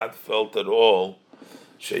not felt at all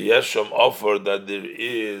sheyesham offer that there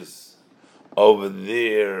is over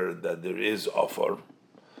there, that there is offer,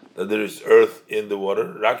 that there is earth in the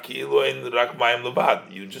water. Rak ki'ilu ein rak mayim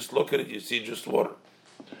levad. You just look at it, you see just water.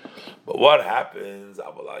 But what happens?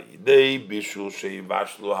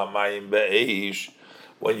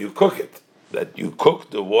 When you cook it, that you cook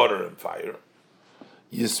the water in fire.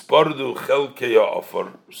 Yispardu chelkei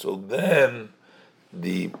offer. So then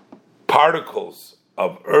the particles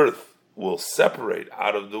of earth will separate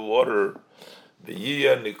out of the water, and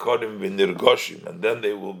then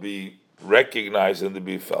they will be recognized and to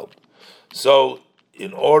be felt. So,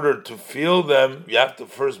 in order to feel them, you have to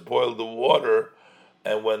first boil the water,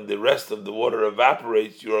 and when the rest of the water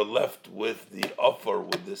evaporates, you are left with the offer,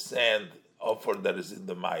 with the sand offer that is in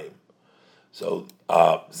the mayim. So,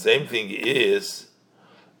 same thing is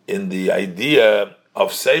in the idea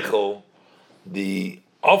of seichel, the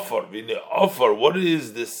offer. What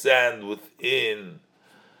is the sand within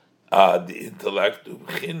the intellect?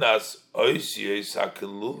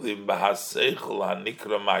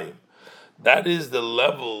 That is the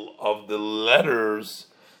level of the letters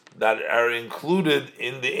that are included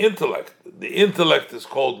in the intellect. The intellect is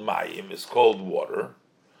called mayim, is called water,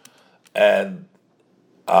 and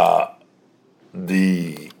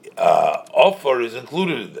the offer is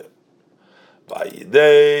included in them.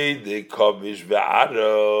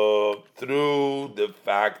 Through the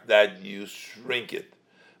fact that you shrink it,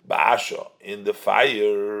 in the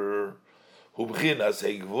fire.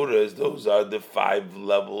 Those are the 5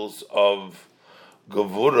 levels of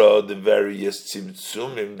Gevura, the various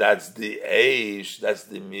tzimtzumim. That's the Eish, that's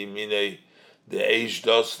the Mimine, the Eish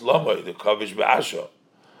das Lamai, the Kavish Ba'asha.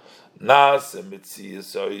 Nas and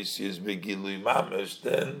Mitzias is Begilui Mamish,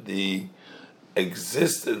 then the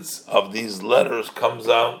existence of these letters comes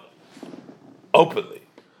out openly.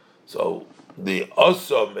 So the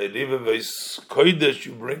Osa Merivavis Kodesh,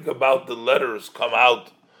 you bring about the letters come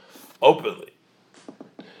out openly.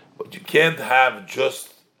 But you can't have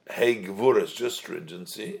just Hey Gvuras, just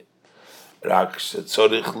stringency. Rak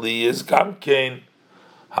Shetzorich Li is Gamkein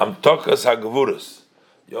Hamtokas HaGvuras.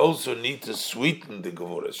 You also need to sweeten the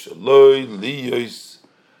Gvuras. Shaloi Liyos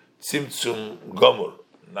Tzimtzum Gomor,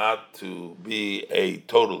 not to be a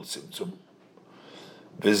total Tzimtzum.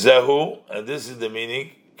 Vizehu, and this is the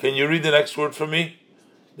meaning. Can you read the next word for me?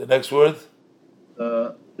 The next word?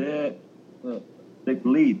 The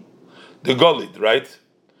lead. The golid, right?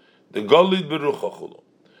 The golid beruchachulu.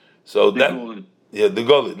 So that, the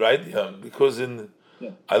golid, right? Yeah, because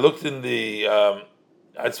I looked in the.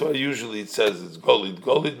 That's why usually it says it's golid.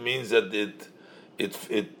 Golid means that it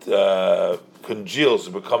congeals,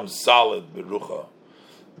 it becomes solid berucha.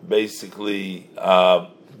 Basically,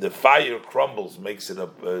 the fire crumbles, makes it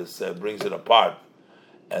up, brings it apart,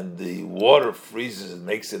 and the water freezes and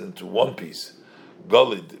makes it into one piece.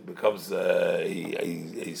 Golid becomes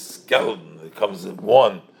a skeleton. It becomes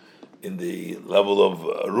one in the level of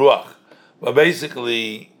ruach. But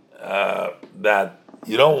basically, that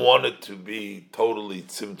you don't want it to be totally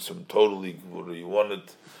tzimtzum, totally gvura. You want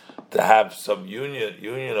it to have some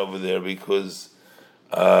union over there, because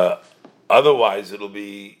otherwise it'll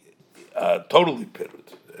be totally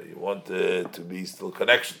pitted. You want it to be still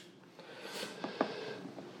connection.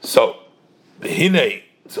 So,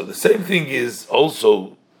 so the same thing is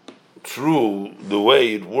also true the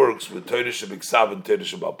way it works with Torah Shebiksav and Torah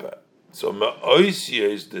Shebal Peh. So Ma'oisya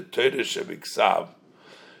is the Torah Shebiksav.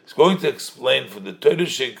 It's going to explain for the Torah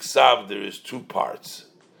Shebiksav there is 2 parts.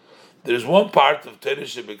 There's one part of Torah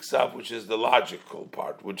Shebiksav which is the logical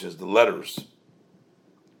part, which is the letters.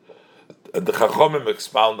 And the Chachomim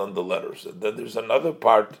expound on the letters. And then there's another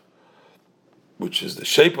part which is the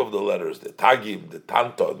shape of the letters, the Tagim, the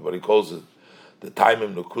Tantod, what he calls it, the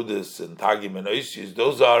Taimim Nukudis and Tagim and Oishis.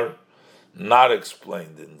 Those are not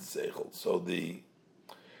explained in Seichel. So the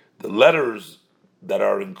letters that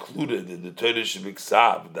are included in the Torah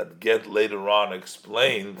Shebiksav that get later on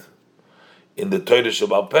explained in the Torah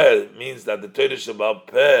Shebal Peh means that the Torah Shebal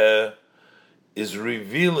Peh is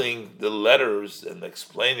revealing the letters and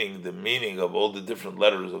explaining the meaning of all the different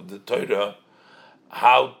letters of the Torah,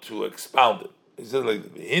 how to expound it. He says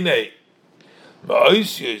like, Hine,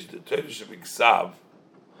 Ma'oisya is the Torah Shebiksav,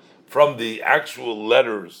 from the actual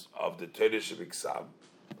letters of the Torah Shebiksav,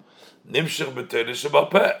 Nimshach b'Torah Shebal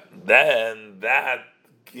Peh. Then that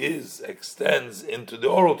extends into the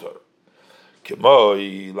oral Torah.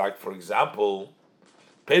 Kemoi, like for example,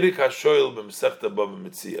 Perek HaShoel b'Mesechta Bava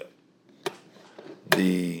Metzia.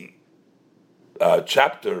 The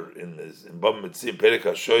chapter in Bava Metzia, Perek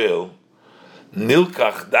HaShoel,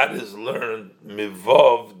 Nilkach, that is learned,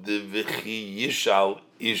 Mivov de V'chi Yishal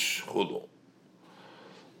Ish Chulu.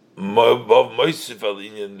 It's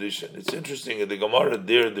interesting in the Gemara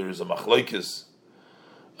there is a machlokes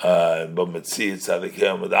in B'Metzi Tzadikei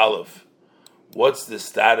Amud Aleph. What's the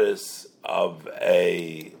status of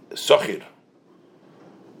a sochir,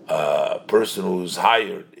 person who's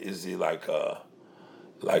hired? Is he like a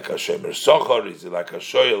shomer sochar? Is he like a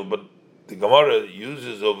shoyel? But the Gemara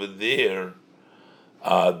uses over there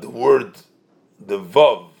the word, the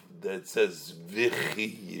vav that says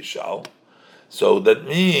vichi yishal. So that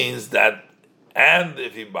means that, and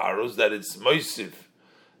if he borrows, that it's moisif,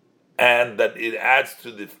 and that it adds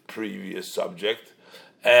to the previous subject,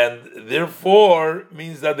 and therefore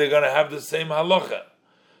means that they're going to have the same halacha.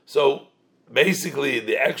 So basically,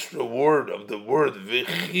 the extra word of the word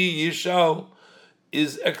vichi yishal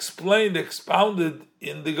is expounded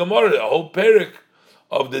in the Gemara, a whole perek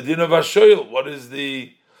of the din of Hashoyel. What is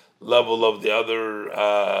the level of the other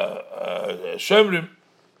shomrim?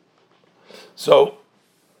 So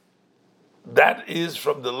that is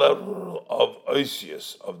from the level of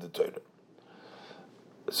oisius of the Torah.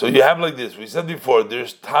 So you have like this. We said before,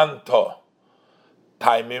 there's tanto,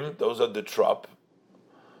 taimim, those are the trop,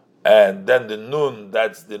 and then the nun,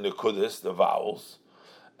 that's the nekudis, the vowels,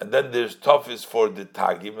 and then there's tofis for the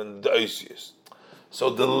tagim and the oisius.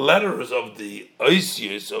 So the letters of the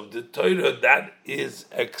oisius of the Torah, that is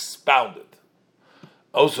expounded.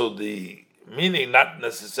 Also the meaning, not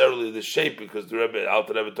necessarily the shape, because the Rebbe,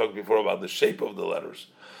 Alter Rebbe talked before about the shape of the letters,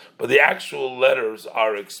 but the actual letters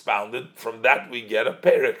are expounded. From that we get a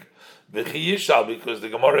perek, v'chi yishal, because the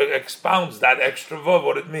Gemara expounds that extra vav,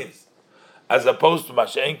 what it means, as opposed to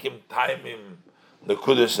mashenkim, taimim,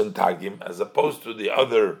 nekudesh and tagim, as opposed to the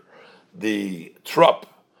other, the trop,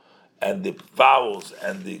 and the vowels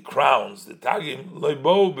and the crowns, the tagim,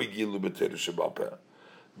 loibo begilu b'Torah shebal peh.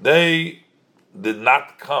 They did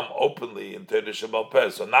not come openly in Torah Shebal Peh.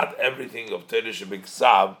 So not everything of Torah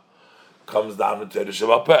Shebiksav comes down in Torah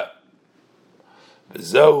Shebal Peh.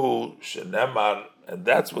 V'zehu shenemar, and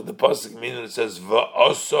that's what the pasuk means when it says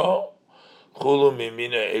V'oso chulu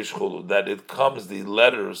mimina eish chulu, that it comes, the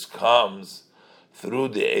letters comes through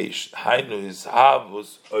the eish. Hainu is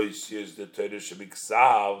havus oisius the Torah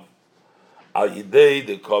Shebiksav al yidei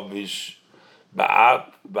the kovish. How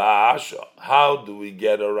do we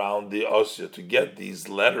get around the osya to get these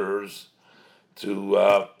letters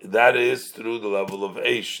to? That is through the level of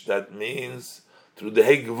eish. That means through the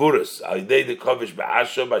hegvurus. The kavish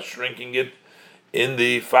ba'asha, by shrinking it in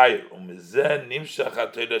the fire.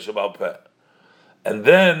 And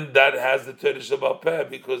then that has the Torah Shebal Peh,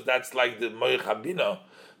 because that's like the moich habina.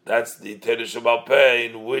 That's the Torah Shebal Peh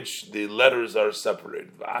in which the letters are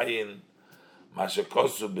separated.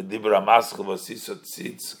 Mashakosu b'dibra maschil v'sisot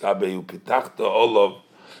tzitz kabei upitachta olav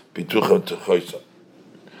pituchem techoysa.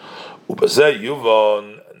 Upaseh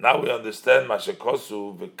yuvon. Now we understand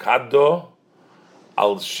Mashakosu v'kado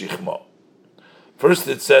al shichmo. First,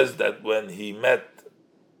 it says that when he met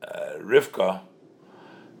Rivka,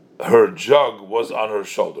 her jug was on her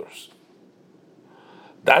shoulders.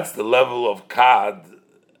 That's the level of kad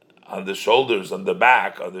on the shoulders, on the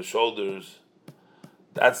back, on the shoulders.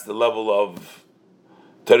 That's the level of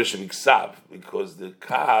Torah Shebiksav, because the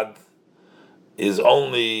kad is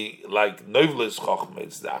only like Noivlis Chochma,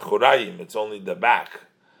 it's the Achorayim, it's only the back.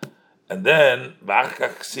 And then, but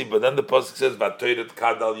then the pasuk says, Vatoiret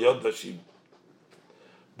kad al yoda, she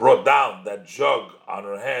brought down that jug on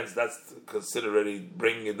her hands. That's considered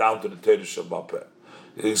bringing it down to the Torah Shebal Peh.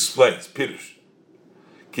 It explains, Pirush.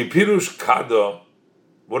 Ki Pirush Kado,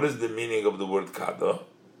 what is the meaning of the word Kado?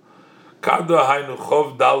 Kado hainu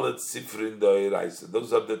chov dalet sifrin doiraisa.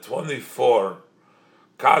 Those are the 24.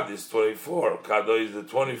 Kad is 24. Kado is the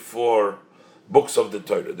 24 books of the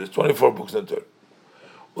Torah. There's 24 books in the Torah.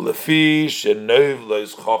 Ulefi shenoiv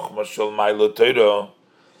lois chochma shel mailo Torah.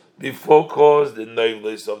 Before cause the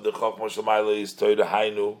noivlis of the chochma shel mailo is Torah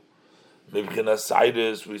hainu. Mibchina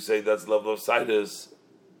Sidus, we say that's the level of Sidus,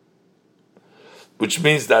 which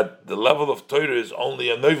means that the level of Torah is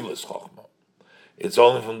only a noivlis chochma. It's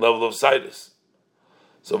only from the level of Sidus.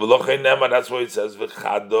 So that's why it says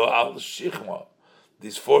v'chado al shichma.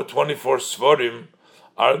 These 424 svarim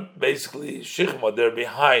are basically shichma. They're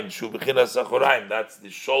behind shu b'chinas achorayim. That's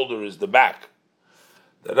the shoulder, is the back.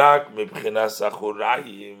 Rak mibchinas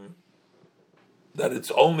achorayim. That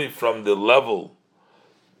it's only from the level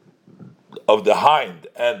of the hind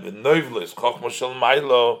and the noivlis chochma shel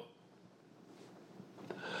mailo.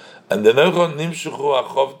 And the Nechon Nimshuchu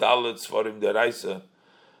Achov Dalet Svarim Deraisa.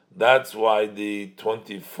 That's why the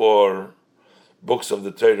 24 books of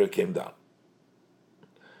the Torah came down.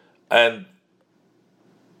 And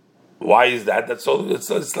why is that? It's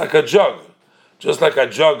like a jug. Just like a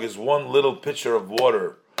jug is one little pitcher of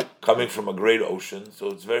water coming from a great ocean, so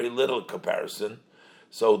it's very little comparison.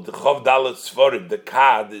 So the Chav Dalet Sforim, the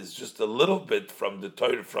Kad, is just a little bit from the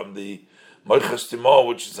Torah, from the Moichas Timo,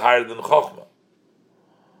 which is higher than Chochmah.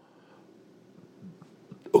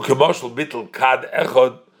 Ukemoshel Bittel Kad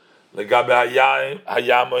Echod Legabe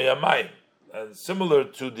Hayam o Yamayim, and similar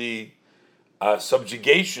to the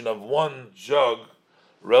subjugation of one jug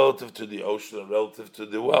relative to the ocean and relative to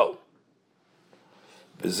the well.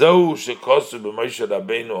 Vezos shekosu b'Moshe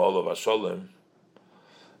Rabbeinu olav hasholem,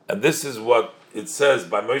 and this is what it says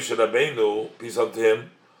by Moshe Rabbeinu, peace unto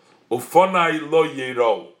him, Ufonai lo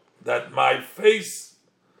yero, that my face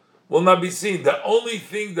will not be seen. The only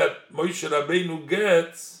thing that Moshe Rabbeinu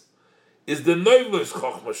gets is the noivlos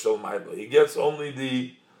chochma shel mayla. He gets only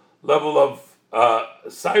the level of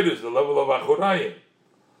siders, the level of achorayim,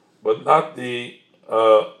 but not the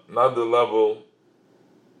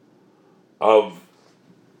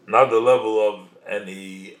level of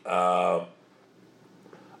any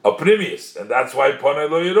opprimius, and that's why ponei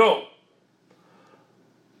lo yiro.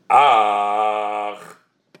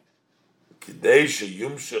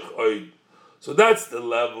 So that's the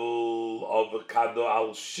level of a kado al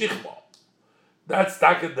shichmo. That's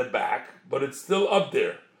stuck at the back, but it's still up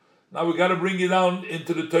there. Now we got to bring it down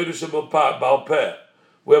into the Torah Shebal Peh.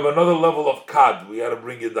 We have another level of kad. We got to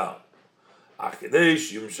bring it down.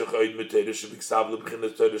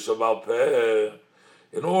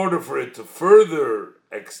 In order for it to further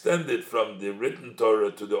extend it from the written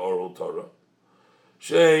Torah to the oral Torah,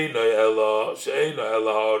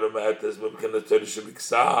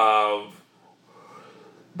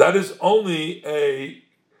 that is only a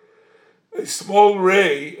small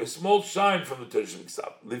ray, a small shine from the Torah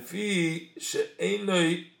Shebiksav. Lifi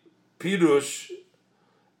she'enoi pirush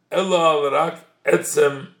ela al rak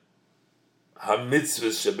etzem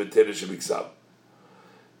hamitzvah shebetorah Shebiksav.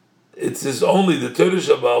 It is only the Torah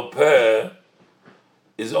Shebal Peh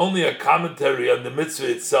is only a commentary on the mitzvah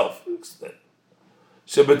itself.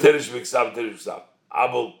 Shebetorah Shebiksav, Torah Shebiksav.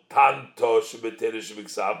 Abel tanto shebetorah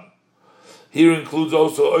Shebiksav. Here includes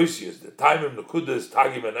also oisius, the time of Nekudas,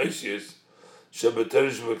 Tagim, and oisius.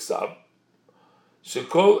 Shebetorah Shebiksav.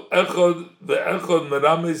 Shekol echod ve'echod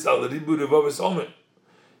meramis al ribu revavis omen.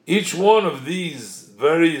 Each one of these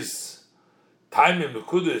various time of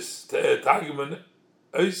Nekudas, Tagim, and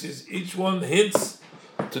oisius, each one hints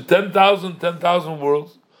to 10,000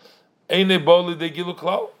 worlds. Eine boli de gilu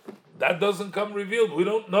klau. That doesn't come revealed. We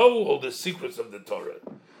don't know all the secrets of the Torah.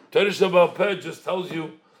 Torah Shebal Peh just tells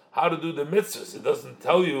you how to do the mitzvahs. It doesn't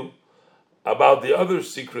tell you about the other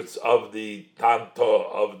secrets of the Tanto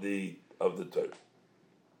of the Torah.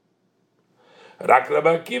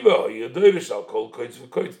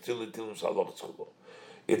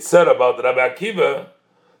 It's said about Rabbi Akiva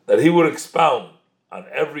that he would expound on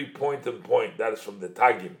every point and point. That is from the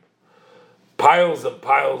Tagim, piles and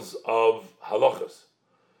piles of halachas.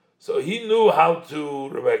 So he knew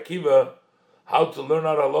Rabbi Akiva, how to learn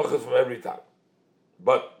out halachas from every tag.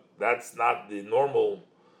 But that's not the normal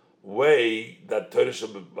way that Torah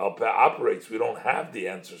Shebal Peh operates. We don't have the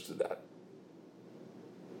answers to that.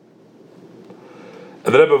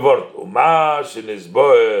 And the Rebbe word, Umash in his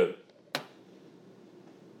boer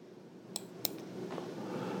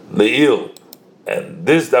Le'il, and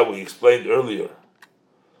this that we explained earlier,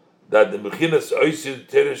 that the Mechinas Oisid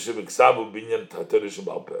Torah Shebiksav Binyan Torah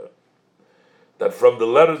Shebal Peh, that from the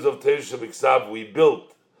letters of Torah Shebiksav we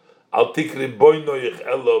built Al Tikri Boinoich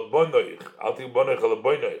Elo Boinoich, Al Tikri Boinoich Elo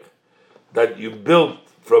Boinoich, that you built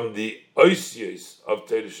from the Oisios of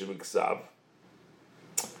Torah Shebiksav.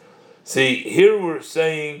 See, here we're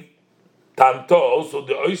saying Tanto, also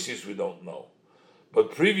the Oisios we don't know.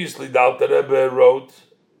 But previously the Alter Rebbe wrote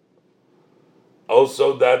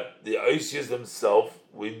also that the Oisios themselves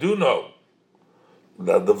we do know,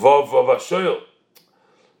 that the Vav of Ashoyel.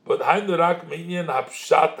 But Hainderak Minyan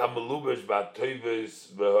Hapshat Hamelubesh Batoives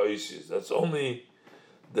Vehoisius. That's only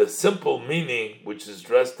the simple meaning which is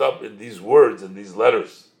dressed up in these words and these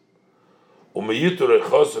letters. Or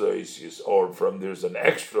from there's an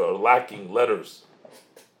extra or lacking letters.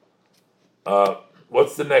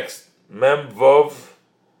 What's the next? Mem Vov.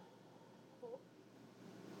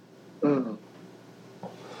 Mem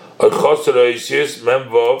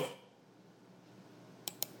Vov.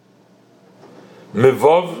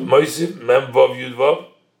 Mevov, Moisif, Memvov,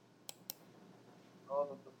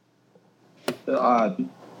 Yudvov.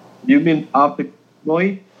 You mean after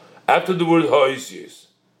Moi? After the word Ha'isius.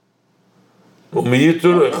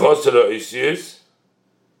 Umiyitur, Echosar Ha'isius.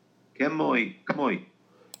 Kemoi.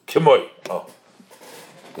 Kemoi. Oh.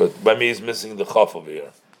 But by me is missing the Chaf over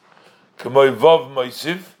here. Kemoi Vov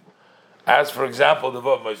Moisif. As for example, the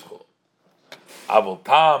Vov Moisif. Avol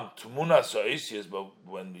tam tumuna soisius, but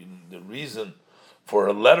when the reason for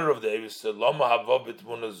a letter of the Eivis said lama havo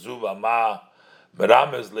b'tmuna zuva ma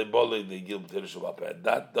merames leboli the gil b'teresh b'alpeh.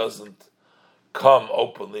 That doesn't come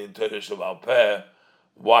openly in teresh b'alpeh.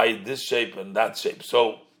 Why this shape and that shape?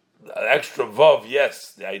 So an extra vav,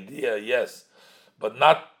 yes, the idea, yes, but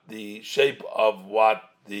not the shape of what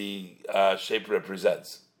the shape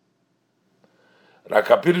represents.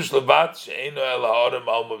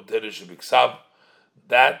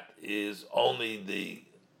 That is only the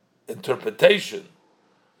interpretation,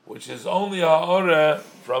 which is only ha'ora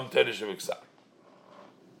from Teresh B'Ksav.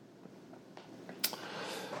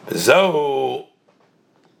 So,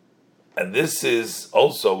 and this is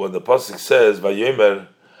also what the pasuk says, "Vayomer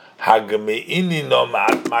hagmeini no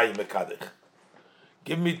ma'at mayim mekadech."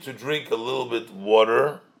 Give me to drink a little bit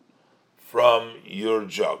water from your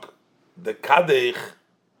jug. The kadech,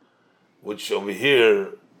 which over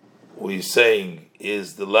here we're saying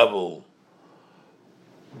is the level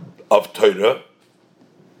of Torah,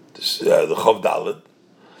 the Chov Dalet.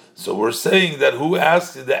 So we're saying that who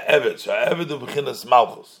asks is the Eved. So Eved of B'chinas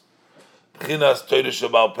Malchus, B'chinas Torah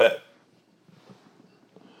Shebal Peh.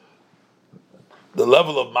 The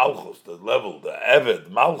level of Malchus, the Eved,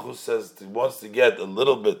 Malchus says he wants to get a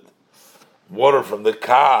little bit water from the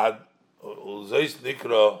Kad, Ulzeis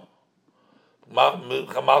Nikra,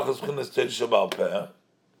 Malchus B'chinas Torah Shebal Peh,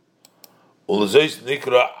 Ulzeis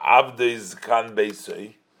Nikra Avdeiz Kan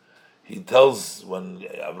Beisei. He tells, when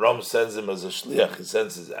Avram sends him as a shliach, he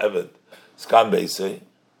sends his Eved, Skan Beisei.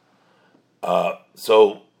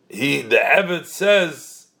 So the Eved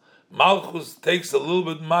says, Malchus takes a little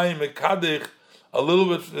bit Mayim Mekadech, a little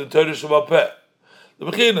bit from the Torah Shebal Peh. The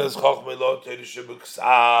Bechina is Chochmei Lo Torah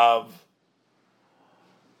Sheb'Ksav.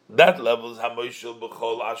 That level is Hamoshel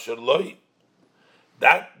B'Chol Asher Loi.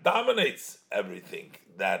 That dominates everything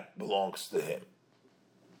that belongs to him.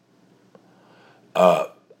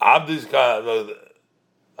 Abdis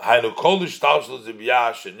Hainu Kol Ishtalshel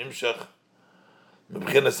Zibiyah Shenimshach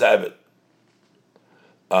Mebchinas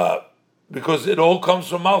Eved. Because it all comes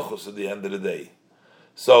from Malchus at the end of the day.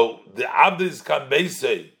 So the Abdis Kan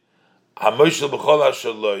Beisei Hamoshel B'Chol Asher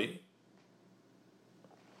Loi,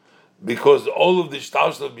 because all of the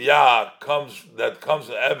Ishtalshel Zibiyah comes from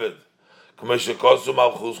Eved.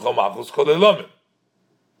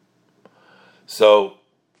 So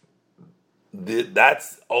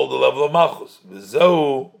that's all the level of Malchus.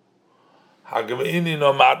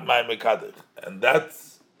 And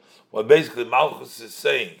that's what basically Malchus is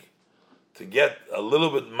saying. To get a little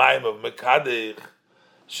bit Maim of Mekadech,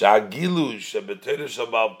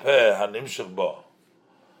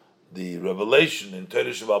 the revelation in Torah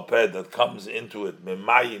Shebal Peh that comes into it,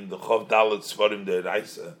 Memayim, the Chov Dalet Sforim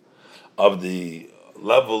De'Raisa, of the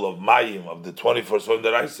level of Mayim, of the 24 Sforim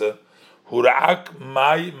De'Raisa, Hura'ak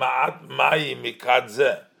Ma'at Mayim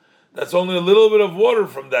Mikadze. That's only a little bit of water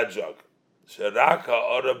from that jug. Sherak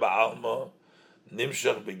Ha'ora Ba'alma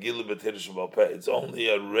Nimshach Begilu B'Torah Shebal Peh. It's only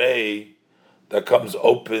a ray that comes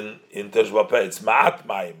open in Torah Shebal Peh. It's Ma'at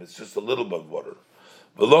Mayim. It's just a little bit of water.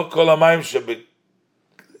 V'lo Kol HaMayim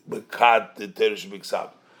Shebekad Torah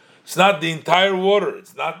Sheb'Ksav. It's not the entire water.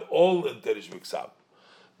 It's not all in Torah Sheb'Ksav.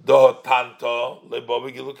 Do Tanto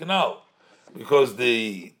Lebobi Gilu Hanal. Because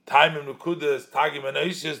the time in Nukudas, Tagim and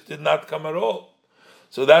Oisius did not come at all.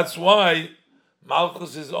 So that's why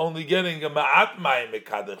Malchus is only getting a Ma'at Mayim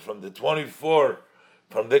Mekadech from the 24.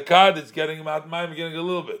 From the Kad, it's getting a Ma'at Mayim, getting a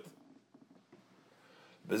little bit.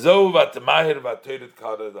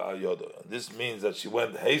 This means that she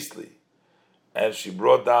went hastily and she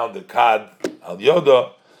brought down the Kad al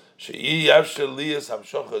Yoda.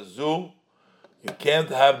 You can't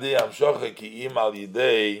have the Amshocha ki im al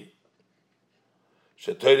yidei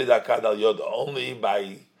shetoyri da kad al yoda, only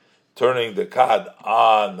by turning the kad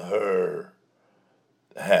on her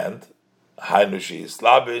hand. Hainu she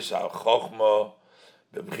islabish al chochma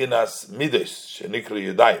b'bchinas midos shenikru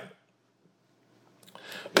yudayim.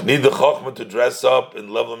 You need the chochma to dress up in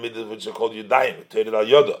level of midos which are called yudayim, toyri al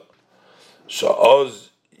yoda. Sha'oz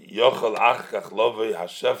yochel achkach lovei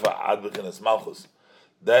hashefa ad b'chinas malchus.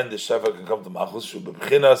 Then the shefa can come to Malchus, shu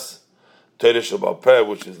b'bchinas Torah Shebal Peh,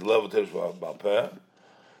 which is the level of Torah Shebal Peh.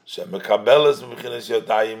 Shemekabeles b'bchinas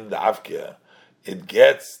yodayim da'avkia. It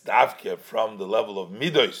gets da'avkia from the level of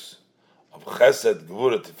midos, of chesed,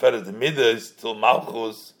 gvura, tiferet, the midos, till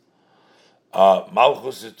Malchus.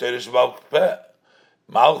 Malchus is Torah Shebal Peh.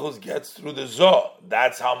 Malchus gets through the Zoh.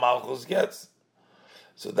 That's how Malchus gets.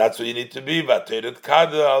 So that's what you need to be, Vateret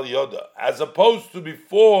Kada al Yoda. As opposed to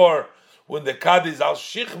before, when the Kada is al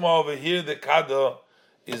Shichma, over here the Kada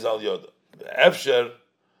is al Yoda. The Efsher,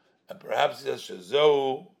 and perhaps he says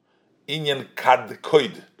Shezo inyan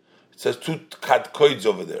kadkoid. It says two kadkoids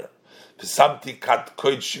over there. Samti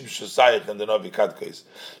kadkoid shimshusayich and the novi kadkoids.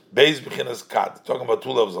 Beis b'chinas kad. Talking about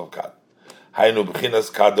two levels of kad. Hainu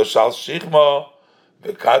b'chinas kadosh al shichmo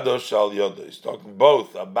v'kadosh al yodo. He's talking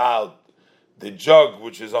both about the jug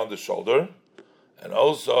which is on the shoulder and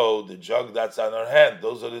also the jug that's on our hand.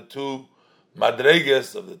 Those are the two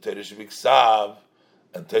madreges of the Torah Shebiksav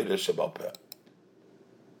and Torah Shebal Peh.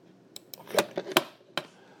 Okay.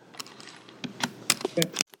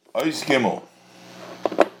 Ois Gimel.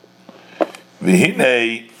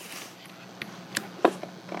 V'hinei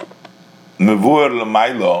Mevur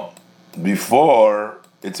L'maylo. Before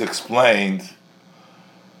it's explained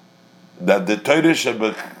that the Torah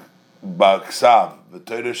Shebiksav, the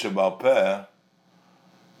Torah Shebal Peh,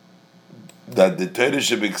 that the Torah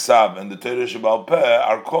Shebiksav and the Torah Shebal Peh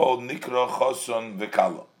are called Nikra Choson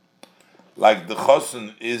V'Kala. Like the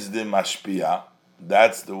Choson is the Mashpia,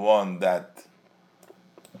 that's the one that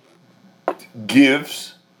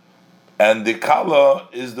gives, and the Kala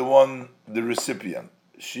is the one, the recipient.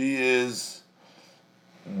 She is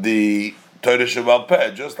the Torah Shebal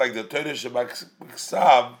Peh, just like the Torah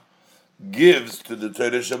Shebiksav gives to the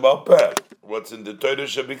Torah Shebal Peh. What's in the Torah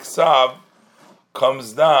Shebiksav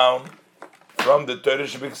comes down from the Torah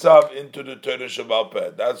Shebiksav into the Torah Shebal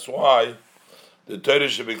Peh. That's why the Torah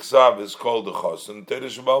Shebiksav is called the Chos, and the Torah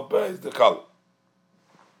Shebal Peh is the Kal.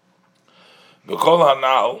 B'kol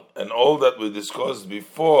Hanal, and all that we discussed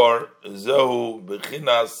before, Zehu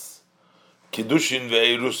B'chinas Kiddushin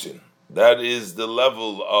Ve'erusin. That is the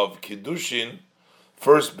level of Kiddushin,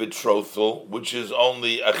 first betrothal, which is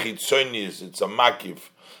only a chitzonis, it's a makif,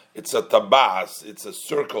 it's a tabas, it's a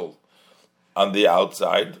circle on the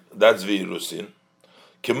outside. That's virusin.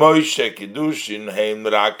 Kemoishe kiddushin heim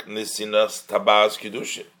rak nisinas tabas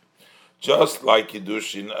kiddushin. Just like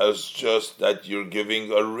kiddushin, as just that you're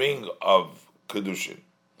giving a ring of kiddushin.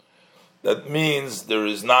 That means there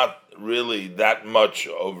is not really that much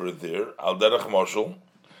over there. Al derech moshel,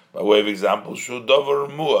 by way of example, shudover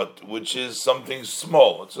muat, which is something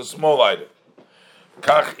small. It's a small item.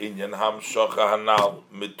 Kach inyan hamshocha hanal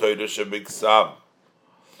mitoyre shebiksav.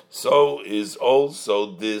 So is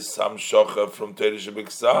also this hamshocha from Torah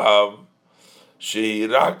Shebiksav,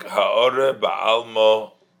 shehirak haore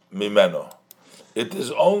ba'almo mimeno. It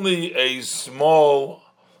is only a small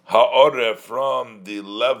haore from the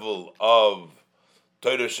level of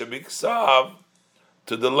Torah Shebiksav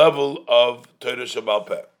to the level of Torah Shebal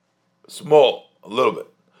Peh. Small, a little bit,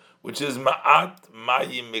 which is ma'at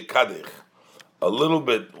mayim mikadich, a little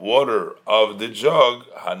bit water of the jug,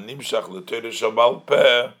 hanimshach l'Torah Shebal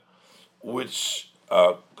Peh, which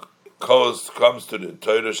comes to the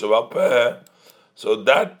Torah Shebal Peh. So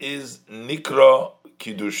that is Nikra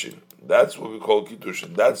Kiddushin. That's what we call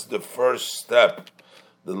Kiddushin. That's the first step,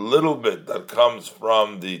 the little bit that comes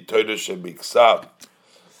from the Torah Shebiksav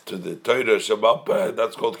to the Torah Shebal Peh,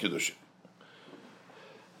 that's called Kiddushin.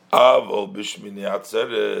 Avol b'Shmini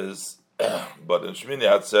Atzeres, but in Shmini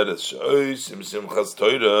Atzeres, she'ois im Simchas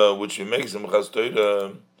Torah, which we make Simchas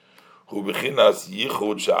Torah, hu b'chinas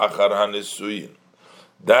yichud she'achar hanesuyin.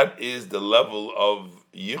 That is the level of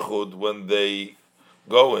yichud when they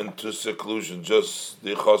go into seclusion, just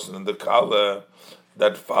the chosin and the kala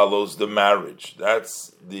that follows the marriage.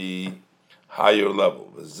 That's the higher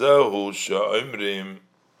level. Zehu she'omrim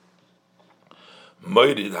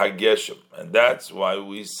Moirid HaGeshem, and that's why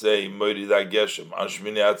we say Moirid HaGeshem.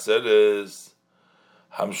 Ashmini Atzeres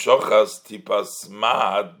Hamshochas Tipas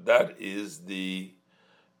Ma'ad, that is the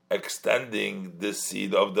extending the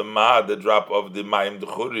seed of the Ma'ad, the drop of the Mayim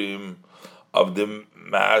D'churim, of the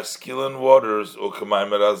masculine waters,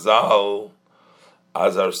 Ukamayim Razal,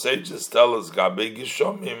 as our sages tell us, Gabe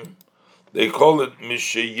Gishomim, they call it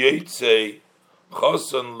Mishayetze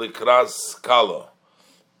Choson Likras Kala.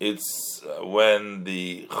 It's when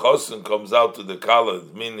the chosin comes out to the kala,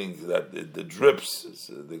 meaning that it drips.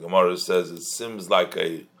 The Gemara says it seems like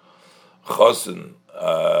a chosin.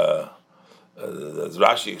 As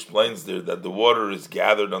Rashi explains there, that the water is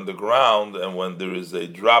gathered on the ground, and when there is a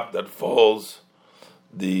drop that falls,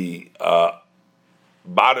 the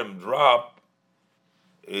bottom drop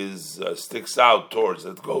is sticks out towards,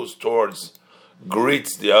 it goes towards,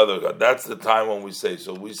 greets the other. That's the time when we say.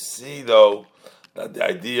 So we see though that the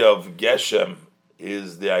idea of Geshem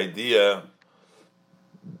is the idea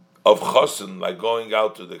of Chosin, like going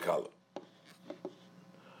out to the Kala.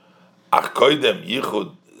 Ach koidem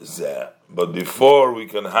yichud zeh, but before we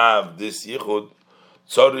can have this yichud,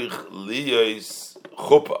 tzorich liyos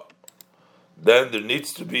chuppah. Then there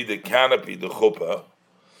needs to be the canopy, the chuppah,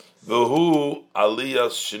 v'hu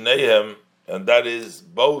aliyas shnehem, and that is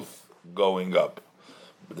both going up.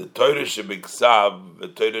 the Torah shebiksav, the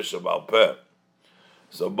Torah shebal peh.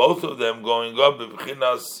 So both of them going up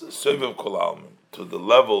b'bchinas sovev kol almin, to the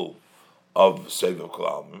level of sovev kol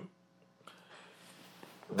almin.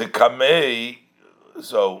 The kamei,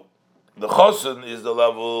 so the chosen is the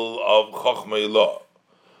level of chochmei law.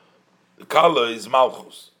 The kala is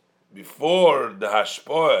malchus. Before the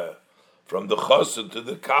hashpoeh, from the chosen to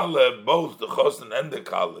the kala, both the chosen and the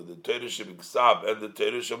kala, the Torah shebiksav and the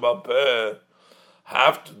Torah shebal peh,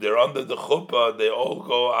 they're under the chuppah, they all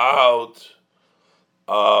go out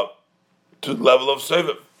to the level of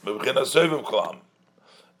Seviv, to the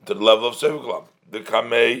level of Seviv Kalam. The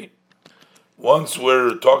Kamei, once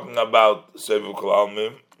we're talking about Seviv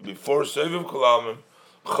Kalamim, before Seviv Kalamim,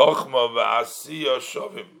 Chochma v'Asiya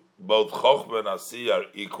Shovim, both Chochma and Asiya are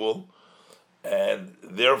equal, and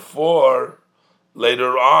therefore,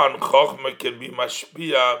 later on, Chochma can be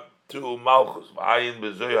Mashpia to Malchus, V'ayin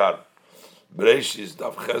b'Zoyar, Bereshis,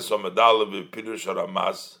 Daf Ches, Omedale, v'Pirush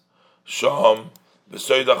HaRamas, Shom, this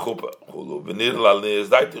is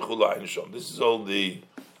all the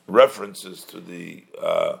references to the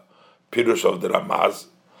Pirush of the Ramaz.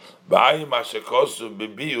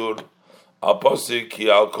 Biur al posik ki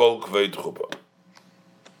al kol kveit chupa.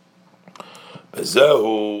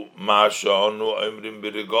 Bezehu ma she'onu omrim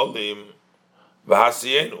b'regolim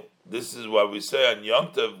v'hasienu. This is why we say on Yom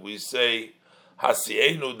Tov, we say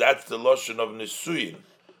hasienu. That's the loshon of nisuyin.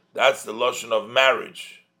 That's the loshon of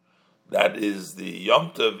marriage. That is, the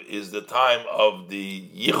Yom Tov is the time of the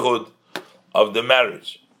yichud of the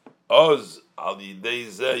marriage. Oz al yidei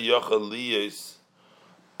zeh yochel liyes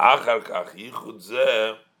achar kach yichud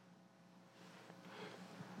zeh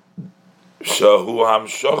shahu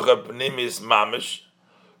hamshocha pnimis mamish.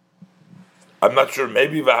 I'm not sure.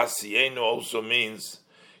 Maybe v'hasienu also means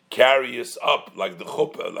carry us up, like the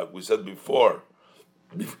chuppah, like we said before.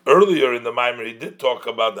 Earlier in the Maimer, he did talk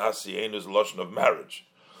about the hasienu's loshon of marriage.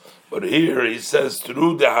 But here he says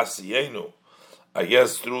through the hasienu, I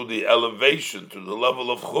guess through the elevation to the level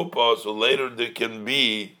of chuppah, so later there can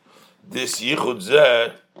be this yichud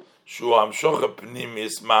zeh shu hamshocha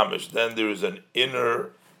pnimis mamish. Then there is an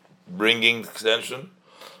inner bringing extension,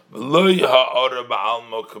 and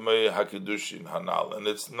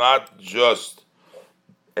it's not just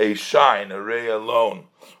a shine, a ray alone,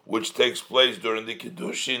 which takes place during the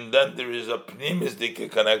kiddushin. Then there is a pnimis dike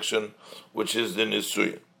connection, which is the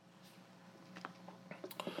nisuyin.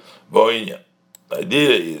 The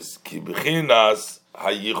idea is ki b'chinas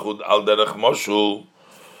hayichud al derech moshul.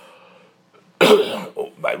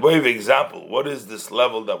 By way of example, what is this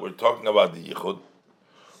level that we're talking about? The yichud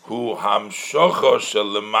hu hamshocha shel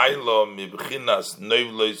lemaylo mibchinas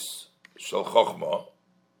neivlos shel chochma.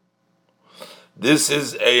 This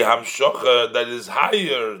is a hamshocha that is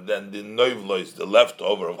higher than the neivlos, the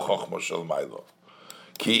leftover of chochma shel maylo.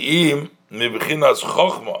 Ki im mibchinas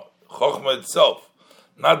chochma, chochma itself.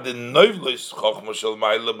 Not the neivlis chochma shel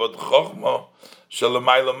mayla, but chochma shel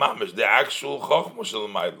mayla mamish, the actual chochma shel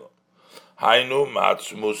mayla. Hainu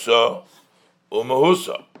matzmusa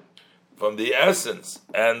umahusa, from the essence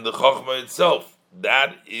and the chochma itself.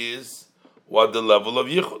 That is what the level of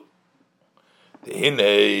yichud.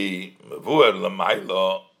 Hinei mevuer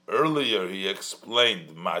lamayla. Earlier he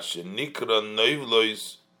explained mashenikra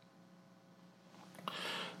neivlis,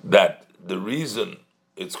 that the reason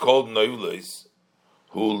it's called neivlis,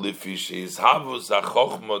 who lifish is havus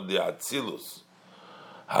hachochma de atzilus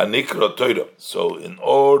hanikra Torah. So, in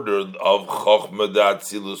order of chochma de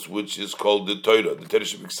atzilus, which is called the Torah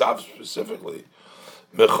shebiksav specifically,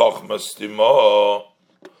 mechochma stimo,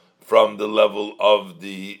 from the level of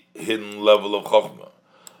the hidden level of chochma,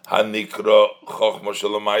 hanikra chochma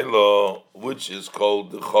shalamaylo, which is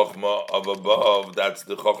called the chochma of above. That's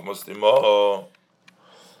the chochma stimo.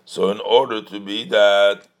 So, in order to be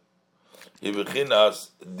that, Ibchinas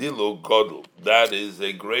dilu godl, that is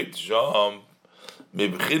a great jump.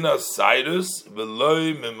 Mibchinas Cyrus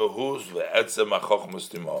v'loy mimahus ve'etzem ha'chochmas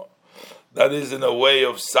timo. That is in a way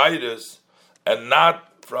of Cyrus, and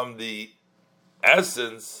not from the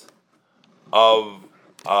essence of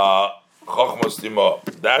chochmas timo.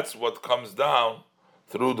 That's what comes down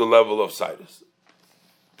through the level of Cyrus.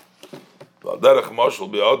 Derech moshel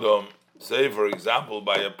be'odom, say for example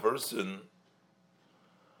by a person.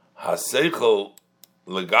 Haseichel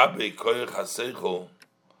legabe koyach haseichel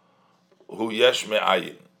hu yesh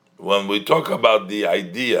me'ayin. When we talk about the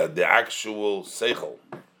idea, the actual seichel,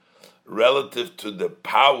 relative to the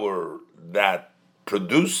power that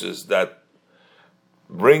produces, that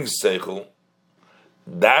brings seichel,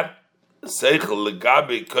 that seichel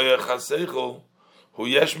legabe koyach haseichel hu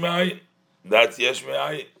yesh me'ayin. That's yesh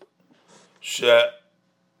me'ayin. She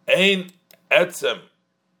ein etzem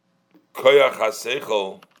koyach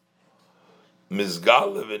haseichel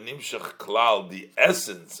mizgale v'nimshach klal, the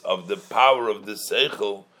essence of the power of the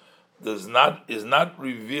seichel is not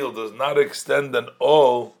revealed, does not extend at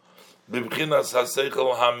all b'bchinas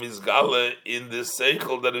haseichel hamizgale, in the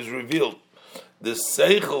seichel that is revealed. The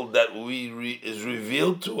seichel that is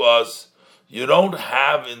revealed to us, you don't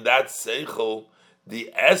have in that seichel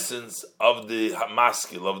the essence of the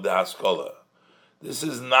maskil, of the haskalah. This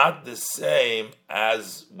is not the same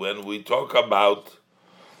as when we talk about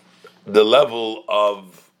the level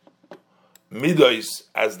of midos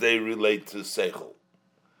as they relate to seichel.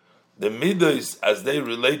 The midos as they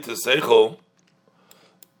relate to seichel,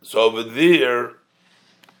 so over there,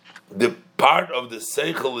 the part of the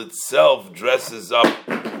seichel itself dresses up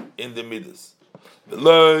in the midos.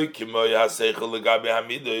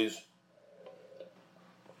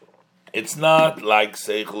 It's not like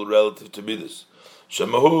seichel relative to midos.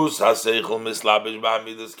 Shemahus haseichel mislabish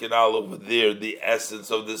ba'midas kinal, over there, the essence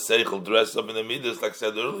of the seichel dressed up in the midas, like I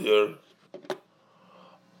said earlier.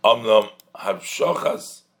 Amnam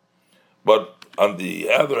habshochas, but on the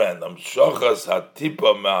other hand, habshochas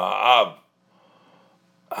hatipa ma'ab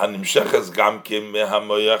hanimshechas gamkim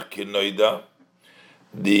mehamoyach kinoida,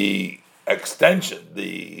 the extension,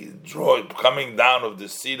 the draw coming down of the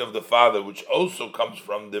seed of the father, which also comes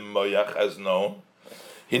from the moyach, as known.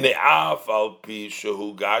 Although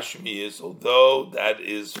that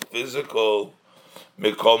is physical,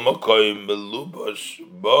 in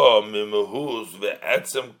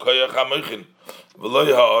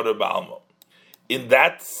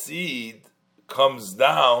that seed comes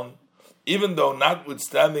down, even though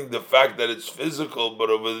notwithstanding the fact that it's physical, but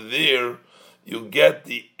over there you get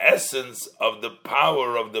the essence of the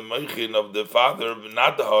power of the meichin of the father,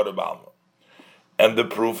 not the hara balma. And the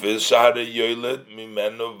proof is Shahada Yoiled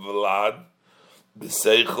Mimeno Vlad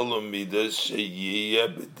B'Seichel Umidas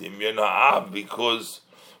Sheyiyeh B'Dimyon Ha'av, because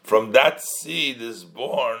from that seed is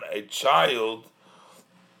born a child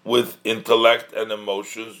with intellect and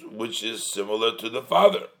emotions, which is similar to the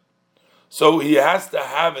father. So he has to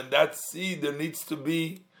have in that seed, there needs to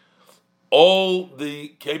be all the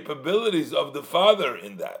capabilities of the father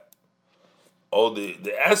in that, all the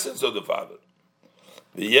essence of the father.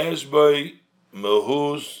 V'yesh boy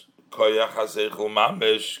Mehus koyach haseichel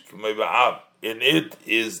mamesh k'mei ba'av. In it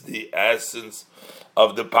is the essence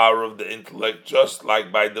of the power of the intellect, just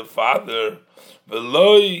like by the father.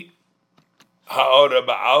 V'loi ha'ora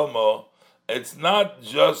ba'almo. It's not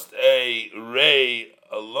just a ray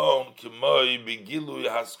alone, k'moi b'gilui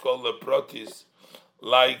haskola protis,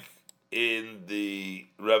 like in the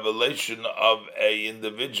revelation of a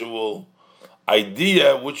individual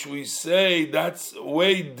idea, which we say that's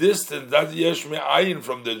way distant, that's yesh me'ayin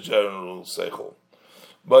from the general seichel.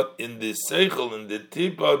 But in the seichel, in the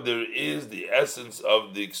tipa, there is the essence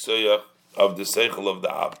of the ksoyach, of the seichel of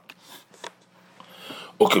the ab.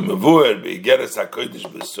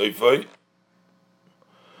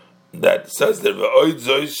 That says there, ve'oid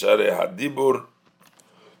zoy share hadibur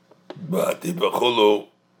ba'atipa chulu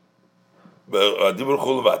ba'adibur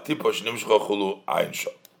chulu ba'atipa shnimshcha chulu ayin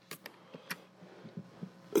shom.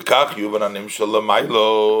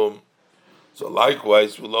 So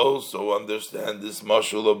likewise, we'll also understand this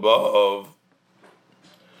mashul above,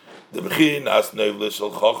 the b'chinas neivle shel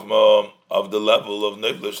chochma, of the level of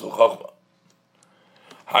neivle shel chochma.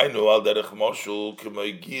 Hainu al derech mashul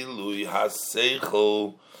k'may gilui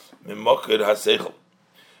haseichel mimoked haseichel.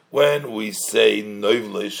 When we say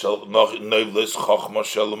neivle chochma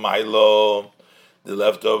shel mailo, the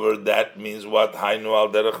leftover, that means what? Hainu al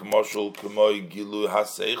derech moshul k'moy gilu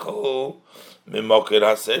haseichel mimoked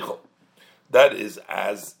haseichel. That is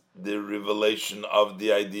as the revelation of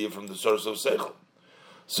the idea from the source of seichel.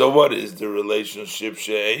 So what is the relationship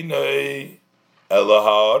she'einoi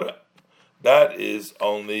elahar? That is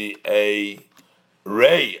only a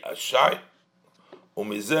ray, a shine.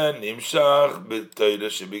 Umizen nimshach b'toyre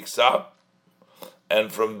shebiksav,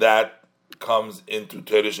 and from that comes into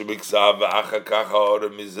Torah Shebiksav, v'achakach ha'ora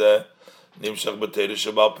mizeh nimshach b'Torah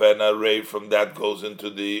Shebal Peh, and a ray from that goes into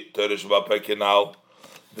the Torah Shebal Peh Hanal,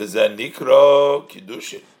 v'zeh nikro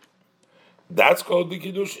kiddushin. That's called the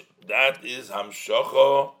kiddushin. That is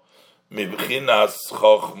hamshocho mibchinas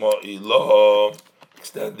chochma iloho,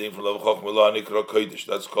 extending from the chochma iloho nikro kodesh.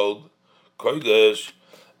 That's called kodesh.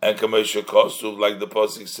 And kamesha kosuv, like the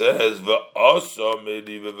pasuk says, v'oso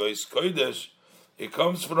meriv v'vois kodesh. It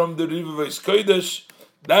comes from the Riva Veis Kodesh.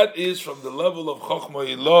 That is from the level of Chochma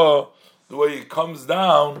Ilah, the way it comes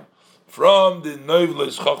down from the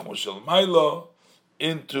Neivles Chochma Shel Maila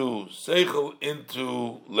into Seichel,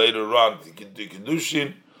 into later on the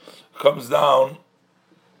Kiddushin, comes down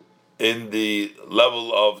in the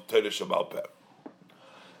level of Torah Shabbal Peh.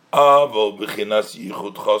 Avo b'chinas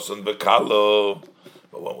yichud choson v'kala.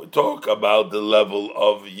 But when we talk about the level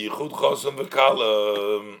of yichud choson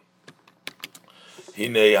v'kala,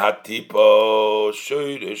 Hine hatipa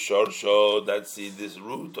shoyre shorsho. That's this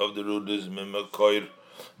root of the root is mimakoir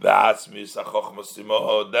v'atzmis achochmas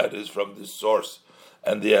timo. That is from the source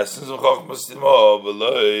and the essence of chochmas timo.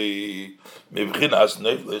 V'loi mibchinas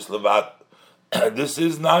neivlos levat. This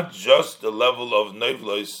is not just the level of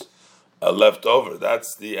neivlos left over.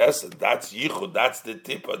 That's the essence. That's yichud. That's the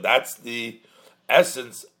tipa. That's the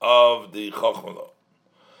essence of the chochmah.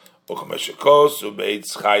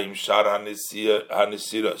 Chaim shar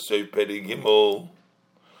hanisira.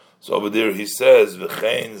 So over there he says,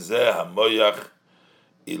 "V'chein zeh hamoyach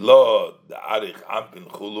ilo da'arich ampin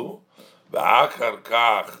chulu v'achar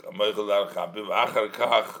kach hamoyach da'arich ampin v'achar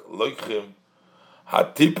kach loichim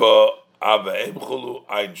hatipa aveim chulu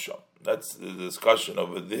ein sham." That's the discussion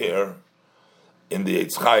over there in the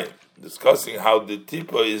Chaim, discussing how the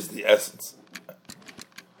tipa is the essence.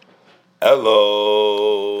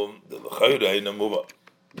 Hello, the l'chayra in a muva.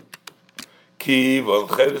 Kiv on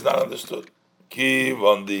chayra is not understood. Kiv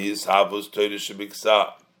on the hishavus Torah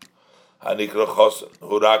shebiksa hanikra chosen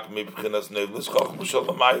hurak mibchinas neivlis chochma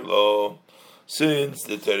shalamaylo. Since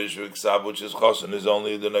the Torah shebiksa, which is chosen, is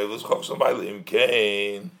only the neivlis chochma shalamaylo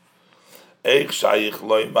imkein eich shayich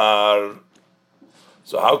loymar.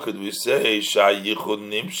 So how could we say shayichud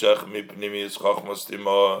nimshach mipnimis chochmas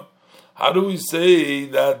timo? How do we say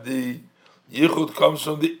that the yichud comes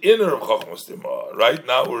from the inner of chochmas timo? Right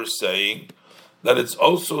now we're saying that it's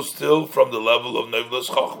also still from the level of neivlos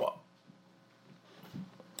chochma.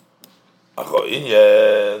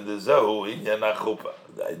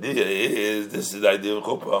 The idea is, this is the idea of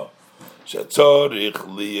chuppah.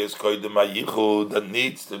 That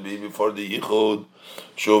needs to be before the yichud.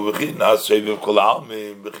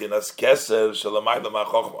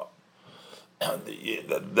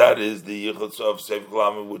 That is the yichud of seif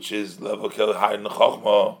kolam, which is level higher in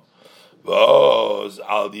chochma. V'oz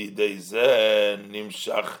al yidei zeh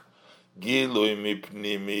nimshach gilui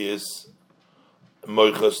mipnimis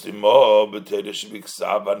moichas timo b'teirah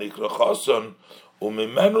shebiksav anikra choson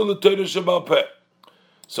umimenu l'teirah shebal peh.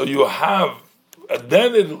 So you have, and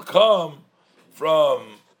then it'll come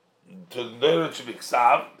from to the Torah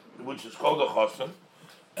shebiksav, which is called a choson,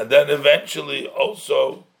 and then eventually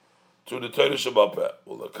also to the Torah shebal peh.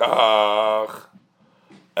 Ulakach,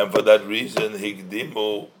 and for that reason,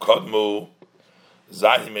 higdimu kodmu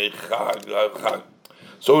zayim chag.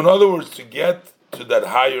 So in other words, to get to that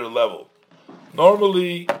higher level,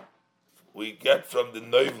 normally we get from the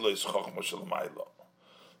neivlos chochma shalamaylo.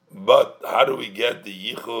 But how do we get the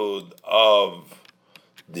yichud of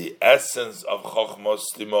the essence of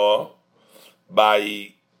chochmos timo?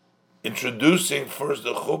 By introducing first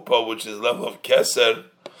the chuppah, which is level of keser,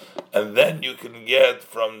 and then you can get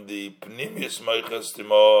from the pnimius moichas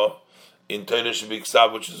timo in Torah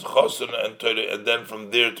shebiksav, which is chosun, and Torah, and then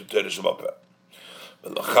from there to Torah shebal peh.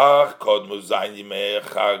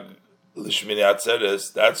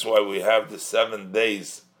 That's why we have the 7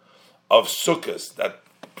 days of Sukkot that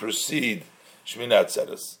precede Shmini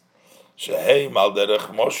Atzeres.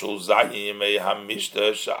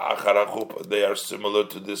 They are similar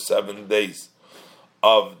to the 7 days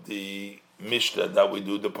of the Mishnah that we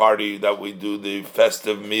do, the party that we do, the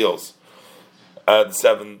festive meals, and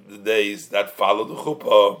 7 days that follow the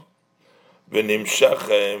chuppah.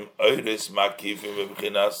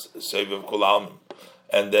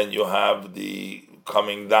 And then you have the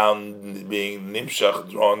coming down, being nimshach,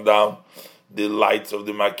 drawn down, the lights of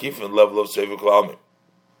the makifim level of Sefer Kolalmim.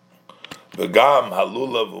 V'gam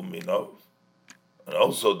halulav umino, and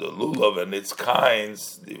also the lulav and its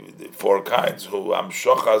kinds, the 4 kinds, who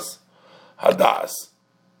amshochas hadas.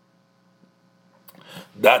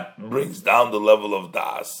 That brings down the level of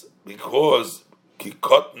das, because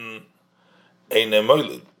kikotten ein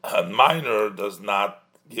emoilid, a minor does not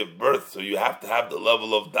give birth, so you have to have the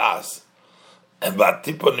level of das. And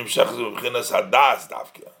batipa nimshachas b'chinas hadas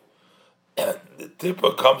davke. And the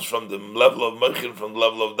tipa comes from the level of mechin, from the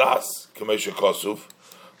level of das. Kamesha Kosuf,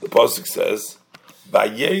 the pasuk says,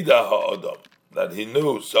 "Vayeda ha'adam," that he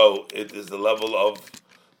knew. So it is the level of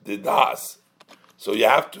the das. So you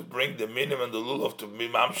have to bring the minimum and the lulav to be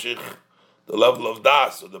mamshich, the level of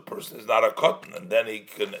das. So the person is not a cotton, and then he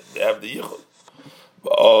can have the yichud.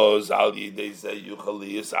 V'oz al yidei zeh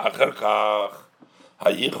yuchaliyis achar kach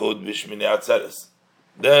hayichud b'shmini atzeres.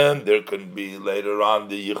 Then there can be later on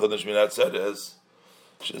the yichud and shmini atzeres.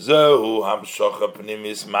 Shezehu hamshocha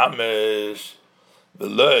pnimis mamesh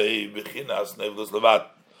v'lei b'chinas neivlos levat.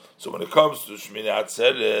 So when it comes to Shmini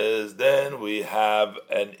Atzeres, then we have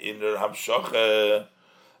an inner Hamshoche,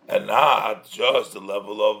 and not just the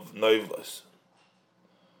level of Neuvlis.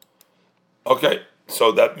 Okay,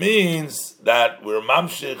 so that means that we're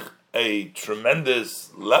mamshich a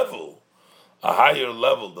tremendous level, a higher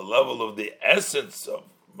level, the level of the essence of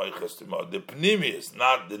Meichas Tima, the Pnimius,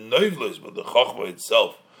 not the Neuvlis, but the Chochma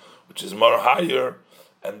itself, which is more higher,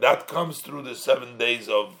 and that comes through the 7 days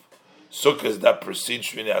of Sukkot that precede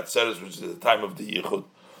Shmini Atzeres, which is the time of the Yichud,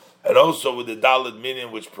 and also with the Daled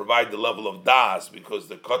Minim, which provide the level of Das, because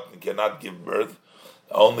the Kotten cannot give birth,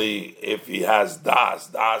 only if he has Das.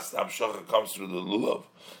 Das, Hamshocha, comes through the Lulav.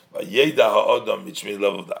 Yeda ha'odam, which means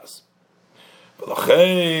level of Das.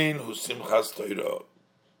 V'lachein hu simchas Torah.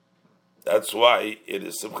 That's why it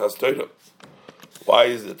is simchas Torah. Why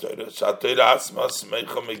is the Torah? Sha'Torah asmas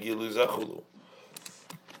meicha megilu zechulu.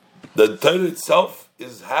 The Torah itself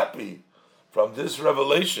is happy from this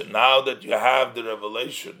revelation. Now that you have the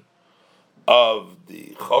revelation of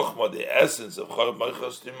the Chochmah, the essence of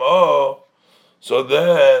Meichas Tima, so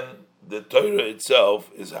then the Torah itself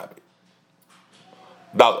is happy.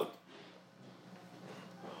 Dalet.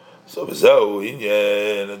 So this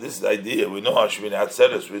is the idea. We know how Shmini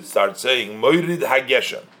Atzeres we start saying Moirid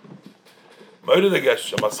Hageshem. Moirid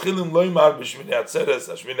Hageshem. Maschilim loymar b'Shmini Atzeres.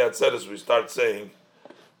 Shmini Atzeres we start saying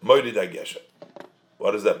Moirid Hageshem.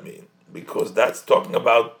 What does that mean? Because that's talking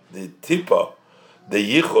about the Tipa,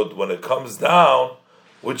 the Yichud, when it comes down,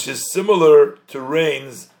 which is similar to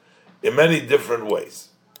rains in many different ways.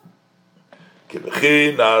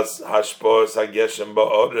 Because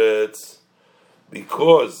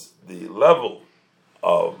the level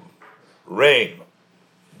of rain,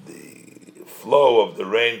 the flow of the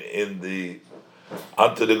rain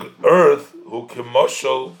onto the earth, who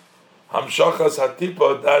kimoshel hamshachas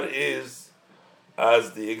hatipa, that is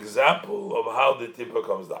as the example of how the tipa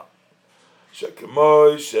comes down.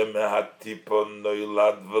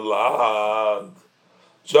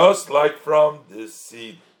 Just like from this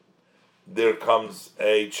seed there comes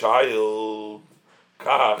a child,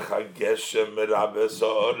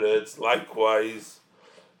 likewise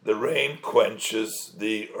the rain quenches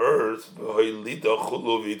the earth,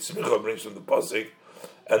 brings from the pasuk,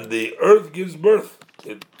 and the earth gives birth.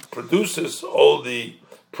 It produces all the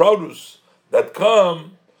produce that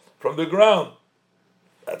come from the ground.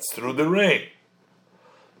 That's through the rain.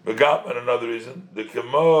 And another reason, the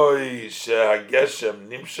kemoi shehageshem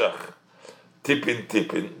nimshach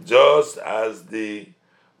tipin, just as the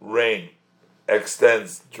rain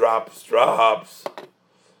extends drops.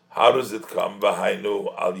 How does it come?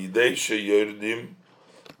 V'hainu al yidei sheyordim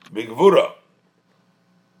bigvura.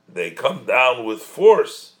 They come down with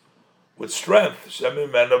force, with strength.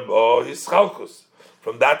 Shemimena bo hischalkus.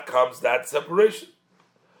 From that comes that separation.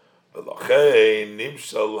 And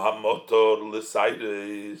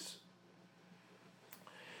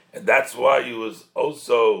that's why he was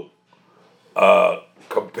also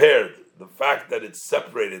compared, the fact that it's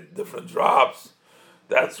separated different drops.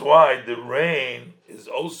 That's why the rain is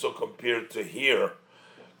also compared to here.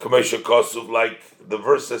 Like the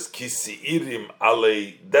verses Kisi'irim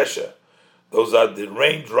ale desha. Those are the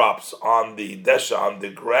raindrops on the desha, on the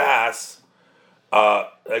grass.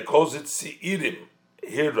 It calls it Si'irim.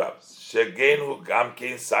 Hair drops,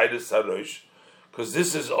 because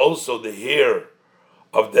this is also the hair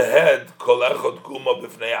of the head.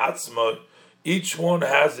 Each one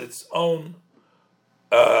has its own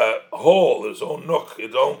hole, its own nook,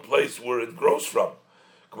 its own place where it grows from.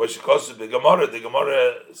 The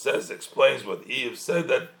Gemara explains what Eve said,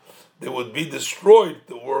 that they would be destroyed,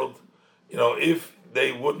 the world, if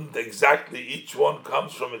they wouldn't exactly, each one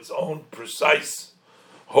comes from its own precise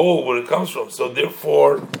hole where it comes from. So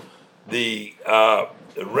therefore, the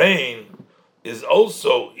rain is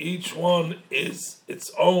also, each one is its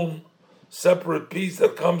own separate piece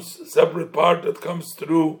separate part that comes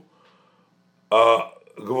through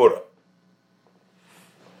Gvura.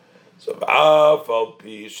 So v'afal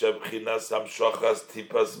pi shebchinas hamshachas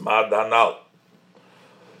tipas mad Hanal.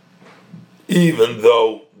 Even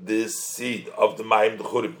though this seed of the Mayim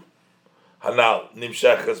D'churim Hanal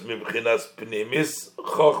nimshachas mibchinas pnimis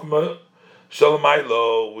chochma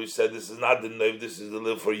shalamaylo. We said this is not the neiv, this is the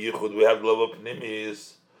live for yichud. We have the love of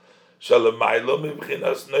pnimis shalamaylo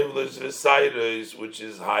mibchinas neivlis v'sayres, which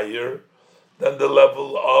is higher than the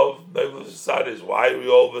level of neivlis v'sayres. Why are we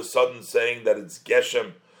all of a sudden saying that it's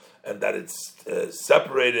geshem and that it's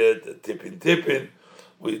separated, tippin?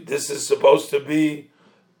 This is supposed to be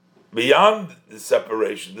beyond the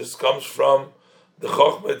separation. This comes from the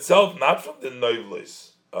Chochmah itself, not from the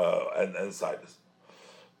Neuvlis and Sidus.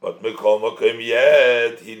 But Mikol Mokim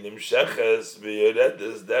yet he nimsheches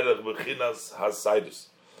v'yoredes derech bechinas hasidus.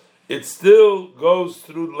 It still goes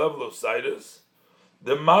through the level of sidus.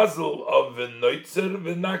 The mazel of the noitzer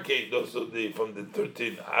v'nake, those are from the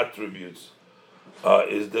 13 attributes,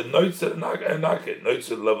 is the noitzer and nake.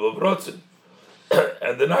 Noitzer level of rotzen,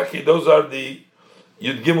 and the nake. Those are the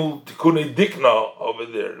Yud Gimel Tikunei Dikna over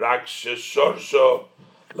there. Rak Shorsho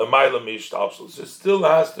L'mayla Mishtalshus. It still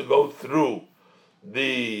has to go through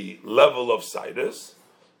the level of sidus,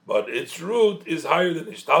 but its root is higher than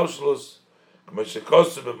Ishtalshus.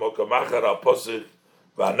 K'meshekosem b'mokamachar al-posich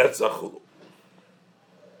v'anetzachulu.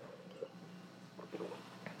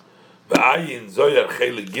 V'ayin Zoyar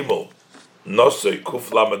Chele Gimel Nosoi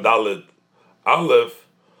Kuf Lamed Aleph.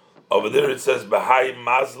 Over there it says Bahai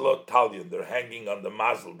Mazlo Talion. They're hanging on the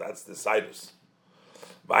mazel. That's the sidus.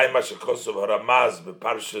 Bahai Mashakosov Haramaz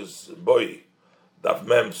Beparshas Boy Daf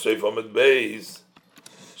Mem Soif Omed Beis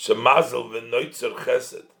Shemazel V'Noitzer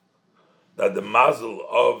Chesed. That the mazel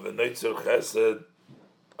of V'Noitzer Chesed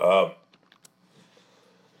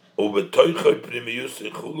Ubetoichoi Primiyus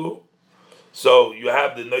Ichulu. So you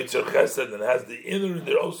have the Noitzer Chesed and has the inner, and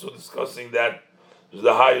they're also discussing that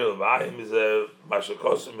the higher of Ahim is a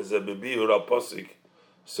Mashakosim is a Biur al Posik,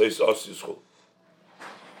 so it's Osyushul.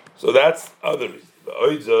 So that's other reason. The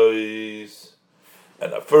Vezos,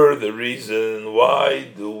 and a further reason why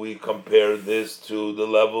do we compare this to the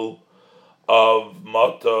level of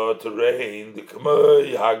Mata to rain, the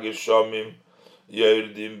K'may Hageshamim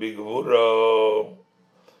Yerdim Bigvura.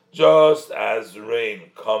 Just as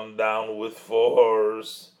rain come down with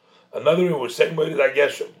force. Another one we're saying about is a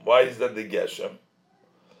Geshem. Why is that the Geshem?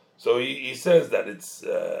 So he says that it's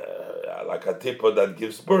like a tippa that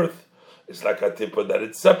gives birth. It's like a tippa that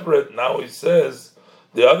it's separate. Now he says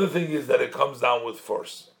the other thing is that it comes down with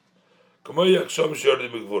force. Also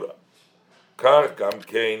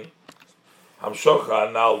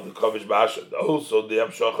the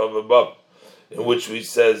Hamshocha of above, in which we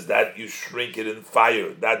says that you shrink it in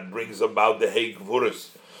fire. That brings about the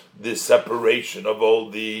Heikvurus, the separation of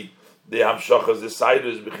all the Hamshochas, the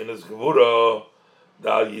siders, Bechinas Gvura.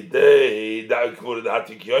 That's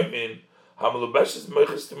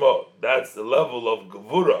the level of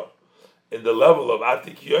Gevura, in the level of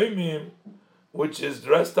Atik Yoimim, which is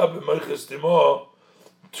dressed up in Moiches Timo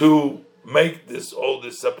to make all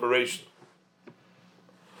this separation.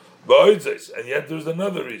 And yet there's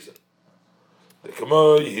another reason. The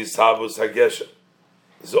Kamoi Hisavus Hageshem.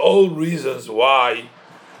 There's all reasons why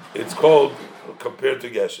it's called compared to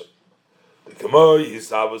Geshem. The Kamoi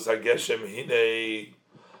Hisavus Hageshem Hine.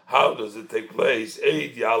 How does it take place?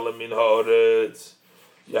 Eid Yalam min Haaretz.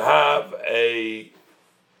 You have a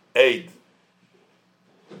aid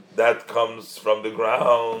that comes from the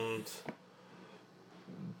ground.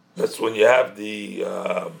 That's when you have the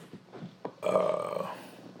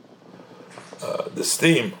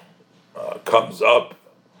steam comes up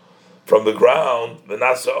from the ground, the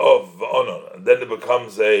nasa of honor, and then it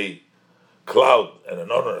becomes a cloud and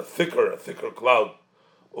an honor, a thicker cloud.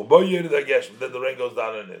 Then the rain goes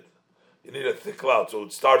down in it. You need a thick cloud, so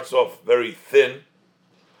it starts off very thin,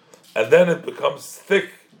 and then it becomes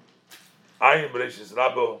thick. Ayin Bereshis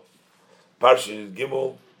Rabo, Parshas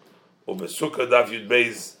Gimel, Ubesuka Daf Yud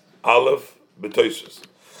Beis Aleph Betoisus.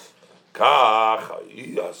 Kach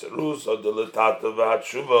Yaserus Adeletata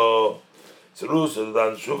VaHatshuva, Serus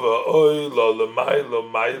Adelan Shuva Oy Lo LeMailo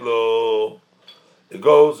Mailo. It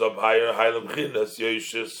goes up higher, higher Bchinas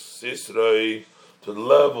Yoshes Sisroi, to the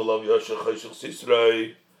level of Yoshech Choshech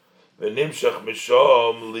Sisroi, V'nimshach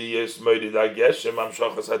Mishom Liyes Moedid HaGeshem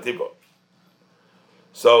Amshachas HaTibo.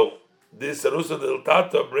 So this Arusa Del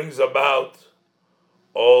Tata brings about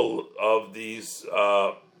all of these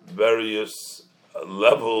various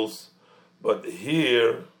levels, but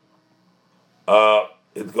here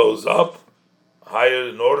it goes up higher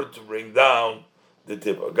in order to bring down the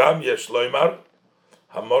Tibo. Gam Yesh Loimar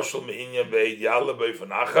Hamoshel Me'inyan Ve'ed Yalla Be'ifan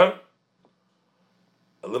Achar.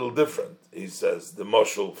 A little different, he says, the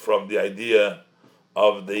moshel from the idea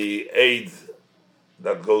of the aid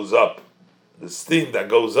that goes up, the steam that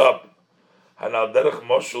goes up. Hanal derech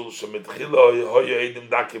moshel shemitchilo hoya edim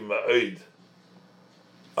dakim ma'oid.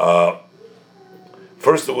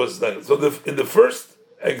 First it was then. So in the first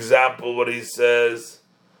example, what he says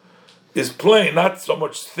is plain, not so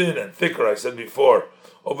much thin and thicker. I said before.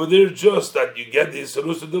 Over there, just that you get the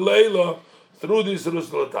Isarusa de Leila through the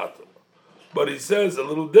Isarusa de Tata. But he says a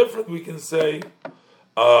little different. We can say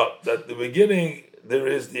that the beginning there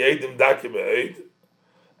is the Eidim Dakim Eid,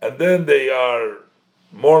 and then they are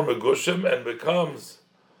more Megushim and becomes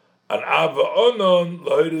an Ava Onon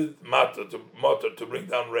Lohirid Mata to bring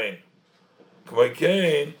down rain.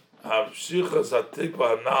 K'maykein hamshichas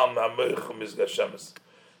hatipa hanal na'moich mizgashemes.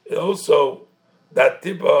 Also, that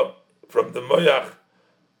tipa from the moyach,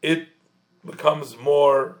 it becomes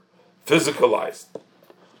more physicalized.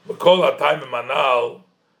 B'kol ha'tayim Hanal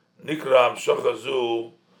nikra hamshocha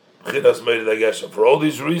zu b'chinas merid hageshem. For all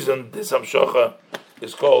these reasons, this hamshocha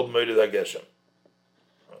is called merid hageshem.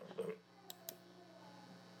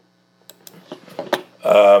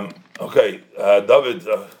 Okay, David,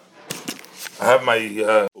 I have my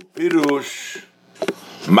Pirush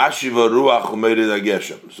Mashiva Ruach Umerid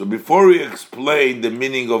HaGeshem. So before we explain the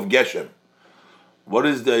meaning of Geshem, what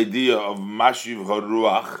is the idea of Mashiv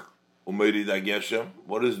HaRuach Umerid HaGeshem?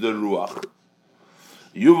 What is the Ruach?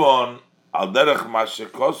 Yuvon Al Derech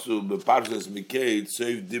Mashekosu Beparshas Mikei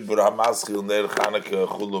Tseif Dibur HaMaschil Ner Chaneke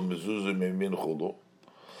Chulu Mezuzah Mimin Chulu.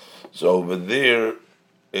 So over there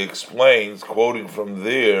explains, quoting from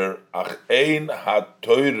there, Ach ein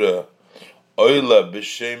ha-Torah oila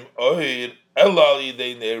b'shem oir ela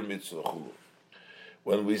yidei ner mitzvah chulu.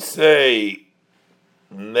 When we say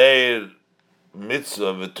ner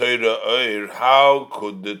mitzvah v'Torah oir, how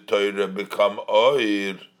could the Torah become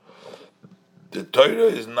oir? The Torah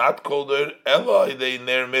is not called oir ela yidei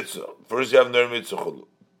ner mitzvah. First you have ner mitzvah chulu,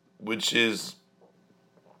 which is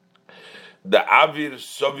the avir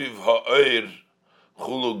soviv ha-oir.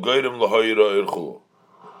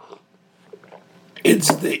 It's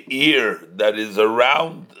the ear that is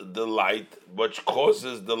around the light which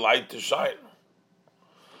causes the light to shine.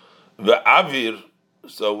 The avir,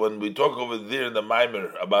 so when we talk over there in the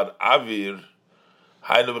Maimer about avir,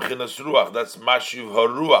 that's mashiv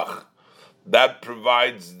haruach, that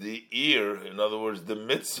provides the ear. In other words, the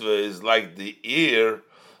mitzvah is like the ear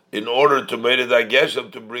in order to make it hageshem,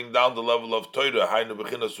 to bring down the level of Torah.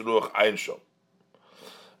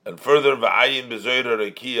 And further, v'ayin b'zoyra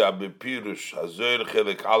rekiya b'pirush hazoyr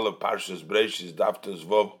chelik aleph parshas breishis daftes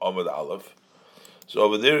vov omid aleph. So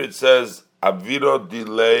over there it says aviro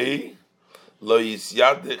delay lo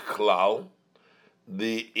yisyadeh klal,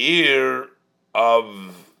 the ear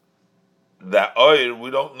of the oir we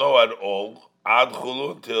don't know at all ad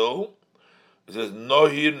chulu until it says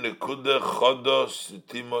nohir nekude chodos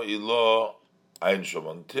timo ilo ein shom,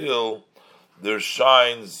 until there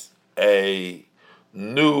shines a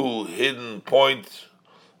new hidden point,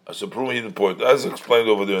 a supreme hidden point, as explained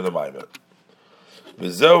over there in the Maimer.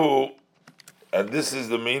 Vizehu, and this is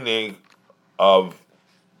the meaning of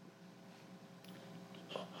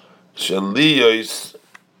Shaliyos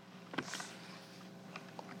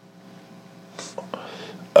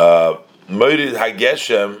Morid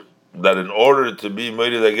Hageshem, that in order to be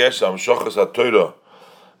Morid Hageshem, Shochas HaTorah,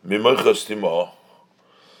 Mimochas Timo,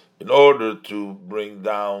 in order to bring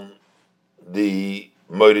down the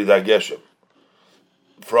Morid HaGeshem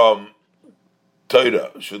from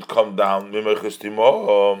Torah should come down Mimochas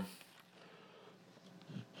Timo,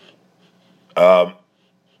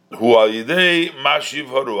 Hu Al Yidei Mashiv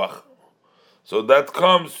HaRuach. So that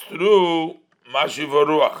comes through Mashiv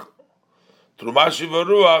HaRuach. Through Mashiv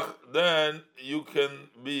HaRuach, then you can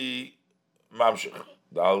be Mamshech.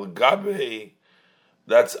 The Al Gabe,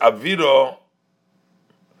 that's Aviro,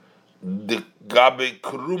 the Gabe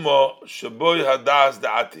Krumo Shaboy Hadas the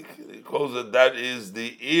Atik. He calls it, that is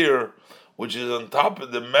the ear which is on top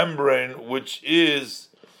of the membrane, which is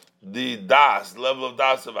the Das, level of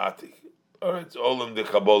Das of Atik. Alright, it's all in the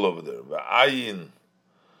Kabbalah over there. V'ayin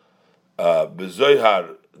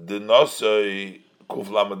Bezoyhar the Nosoi Kuf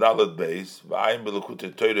Lamadalet Beis V'ayin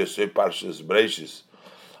Likkutei Torah Sei Parshas Breishis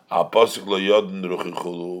Apostle Lo Yodin Ruchi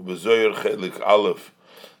Chulu Bezoyhar Chelik Aleph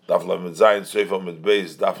Daf Lamed Zayin Seif Amid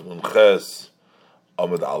Beis Daf Nun Ches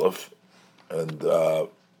Amid Aleph, and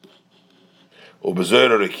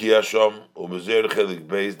Ubezoyhar Rekiya Shom Ubezoyhar Chelik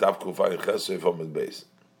Beis Daf Kufayin Ches Seif Amid Beis.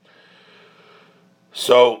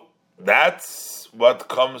 So that's what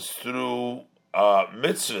comes through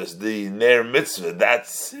mitzvahs, the ner mitzvah,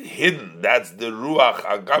 that's hidden, that's the ruach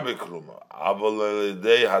agabe kruma. Aval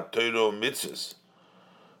elidei hatoiro mitzvahs.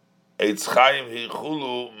 Eitz Chaim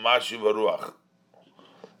hichulu mashiv haruach.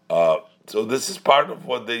 So this is part of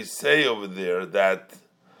what they say over there, that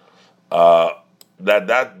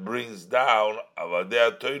that brings down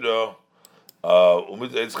avadei hatoiro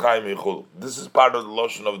umit eitz Chaim hichulu. This is part of the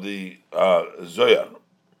lotion of the Zohar.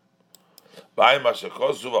 All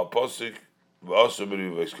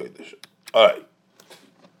right.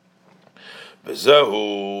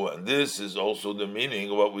 And this is also the meaning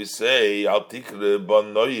of what we say,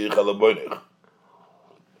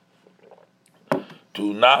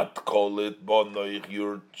 to not call it bonoich,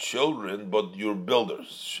 your children, but your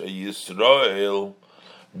builders. Yisrael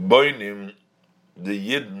boinim the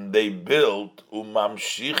Yidden, they built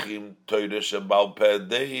umamshichim Torah shebal peh.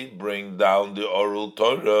 They bring down the oral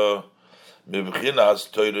Torah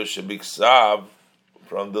mibchinas Torah shebiksav,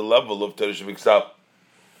 from the level of Torah shebiksav,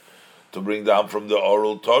 to bring down from the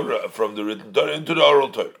oral Torah, from the written Torah into the oral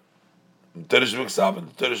Torah, Torah shebiksav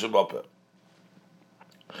and Torah shebal peh.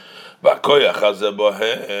 V'koyach hazeh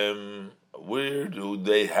bohem. Where do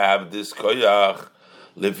they have this koyach?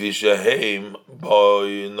 Lefishaheim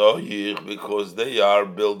boynoich, because they are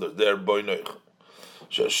builders. They are boynoich.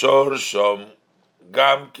 Shashor shom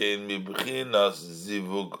gam kein mibchinas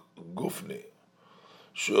zivug gufni.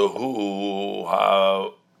 Shehu ha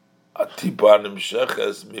atipa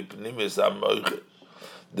nimsheches mipnimis hamoichet.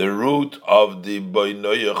 The root of the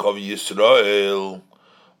boynoich of Yisrael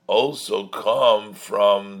also come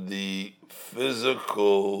from the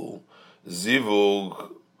physical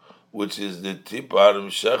zivug, which is the tipar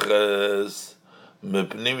msheches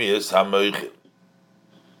mepnimius hamoichet.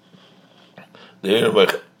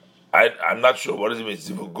 I'm not sure what does it mean.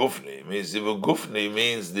 Zivug gufni. It means zivug gufni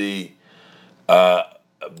means the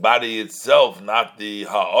body itself, not the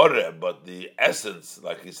ha'ore, but the essence.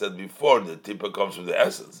 Like he said before, the tipar comes from the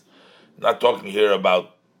essence. Not talking here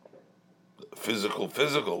about physical.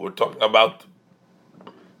 We're talking about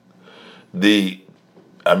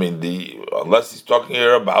unless he's talking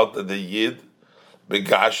here about the Yid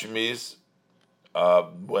begashmis,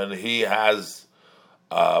 when he has,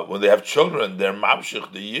 when they have children, they're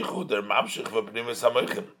mamshich, the yichud, they're mamshich v'pnimis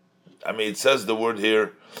hamoichin. It says the word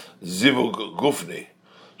here, zivug gufni,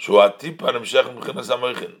 shuatipa nimshech m'chinas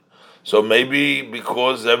hamoichin. So maybe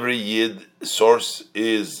because every Yid source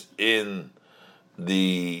is in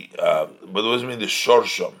the, but it doesn't mean the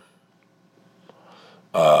shorsham.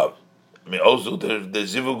 Also the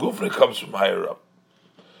zivug gufni comes from higher up.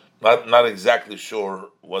 Not exactly sure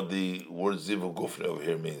what the word zivug gufni over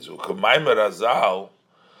here means. U'kamaymer Razal,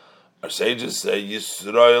 our sages say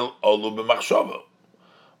Yisrael olu b'machshava.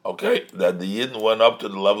 Okay, that the Yidden went up to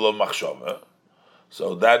the level of machshava.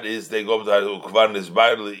 So that is, they go up to ukvar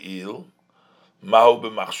nisbayr le'il mahu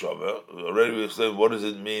b'machshava. Already we explained what does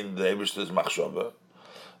it mean the Eibishter's machshava.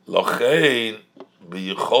 Lochein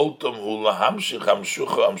b'yicholtom hu lahamshich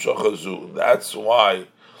hamshocha zu. That's why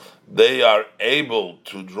they are able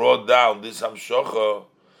to draw down this hamshocha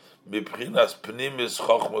b'pchinas pnimis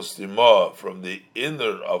chochmos timo, from the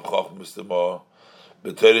inner of chochmos timo,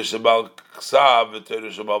 b'Torah shebal ksav,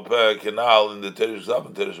 b'Torah shebal peh, Hanal, in the Torah ksav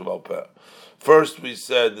and Torah shebal peh. First we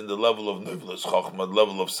said in the level of nivlas chochmah, the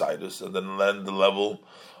level of sidus, and then the level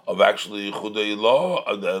of actually Yichudei law,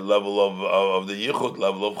 the level of the Yichud,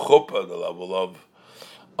 level of Chuppah, the level of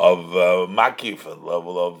Makif, and the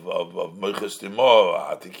level of Moiches Timo,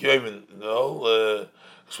 Atikyoim,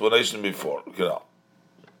 explanation before,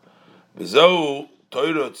 Vezos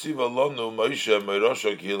Torah tziva lonu Moshe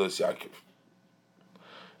meirosha kihilas Yaakov.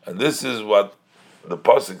 And this is what the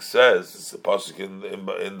pasuk says. It's the pasuk in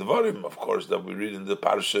the Varim, of course, that we read in the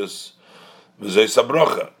Parshas Vezos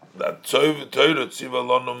Habracha. That Torah tziva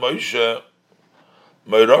lonu Moshe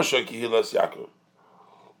meirosha kihilas Yaakov.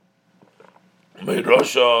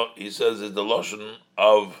 Meirosha, he says, is the lashon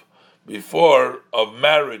of before, of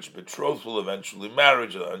marriage, betrothal, eventually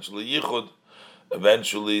marriage, eventually yichud,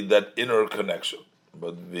 eventually that inner connection.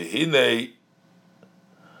 But v'hinei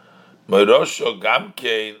meirosha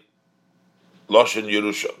gamkein lashon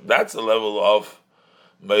Yerusha. That's the level of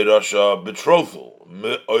meirosha betrothal.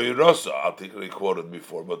 Oirosa, I think we quoted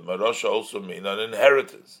before, but meirosha also mean an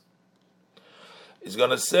inheritance. He's going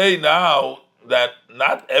to say now that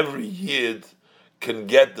not every Yid can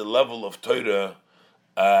get the level of Torah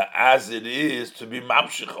as it is to be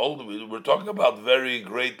mamshich. We're talking about very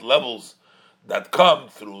great levels that come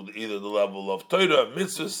through either the level of Torah,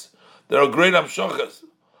 mitzvahs. There are great amshachas.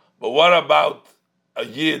 But what about a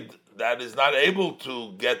Yid that is not able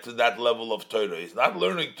to get to that level of Torah? He's not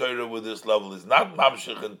learning Torah with this level. He's not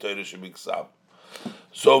mamshich in Torah shebiksav.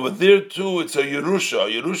 So over there too, it's a Yerusha.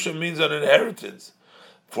 Yerusha means an inheritance.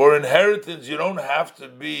 For inheritance, you don't have to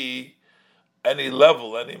be any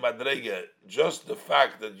level, any madrega. Just the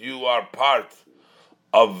fact that you are part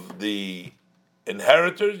of the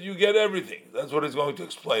inheritors, you get everything. That's what he's going to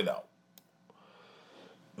explain now.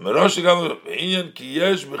 There are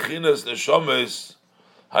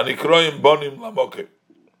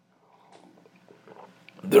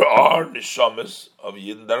neshamas of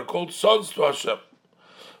Yidden that are called sons to Hashem.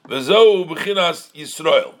 Vezos b'chinas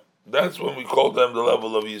Yisrael. That's when we call them the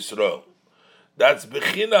level of Yisrael. That's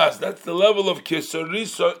b'chinas. That's the level of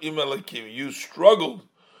Keserisa im Elikim. You struggled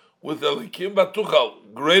with Elikim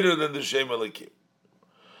batuchal, greater than the Shem Elikim.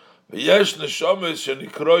 V'yesh neshamas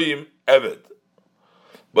shenikroyim Eved.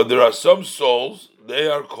 But there are some souls, they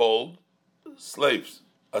are called slaves.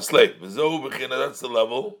 A slave. That's the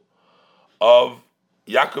level of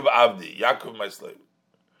Yaakov Avdi, Yaakov my slave.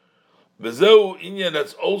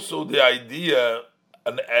 That's also the idea,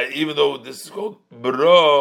 and even though this is called Bro,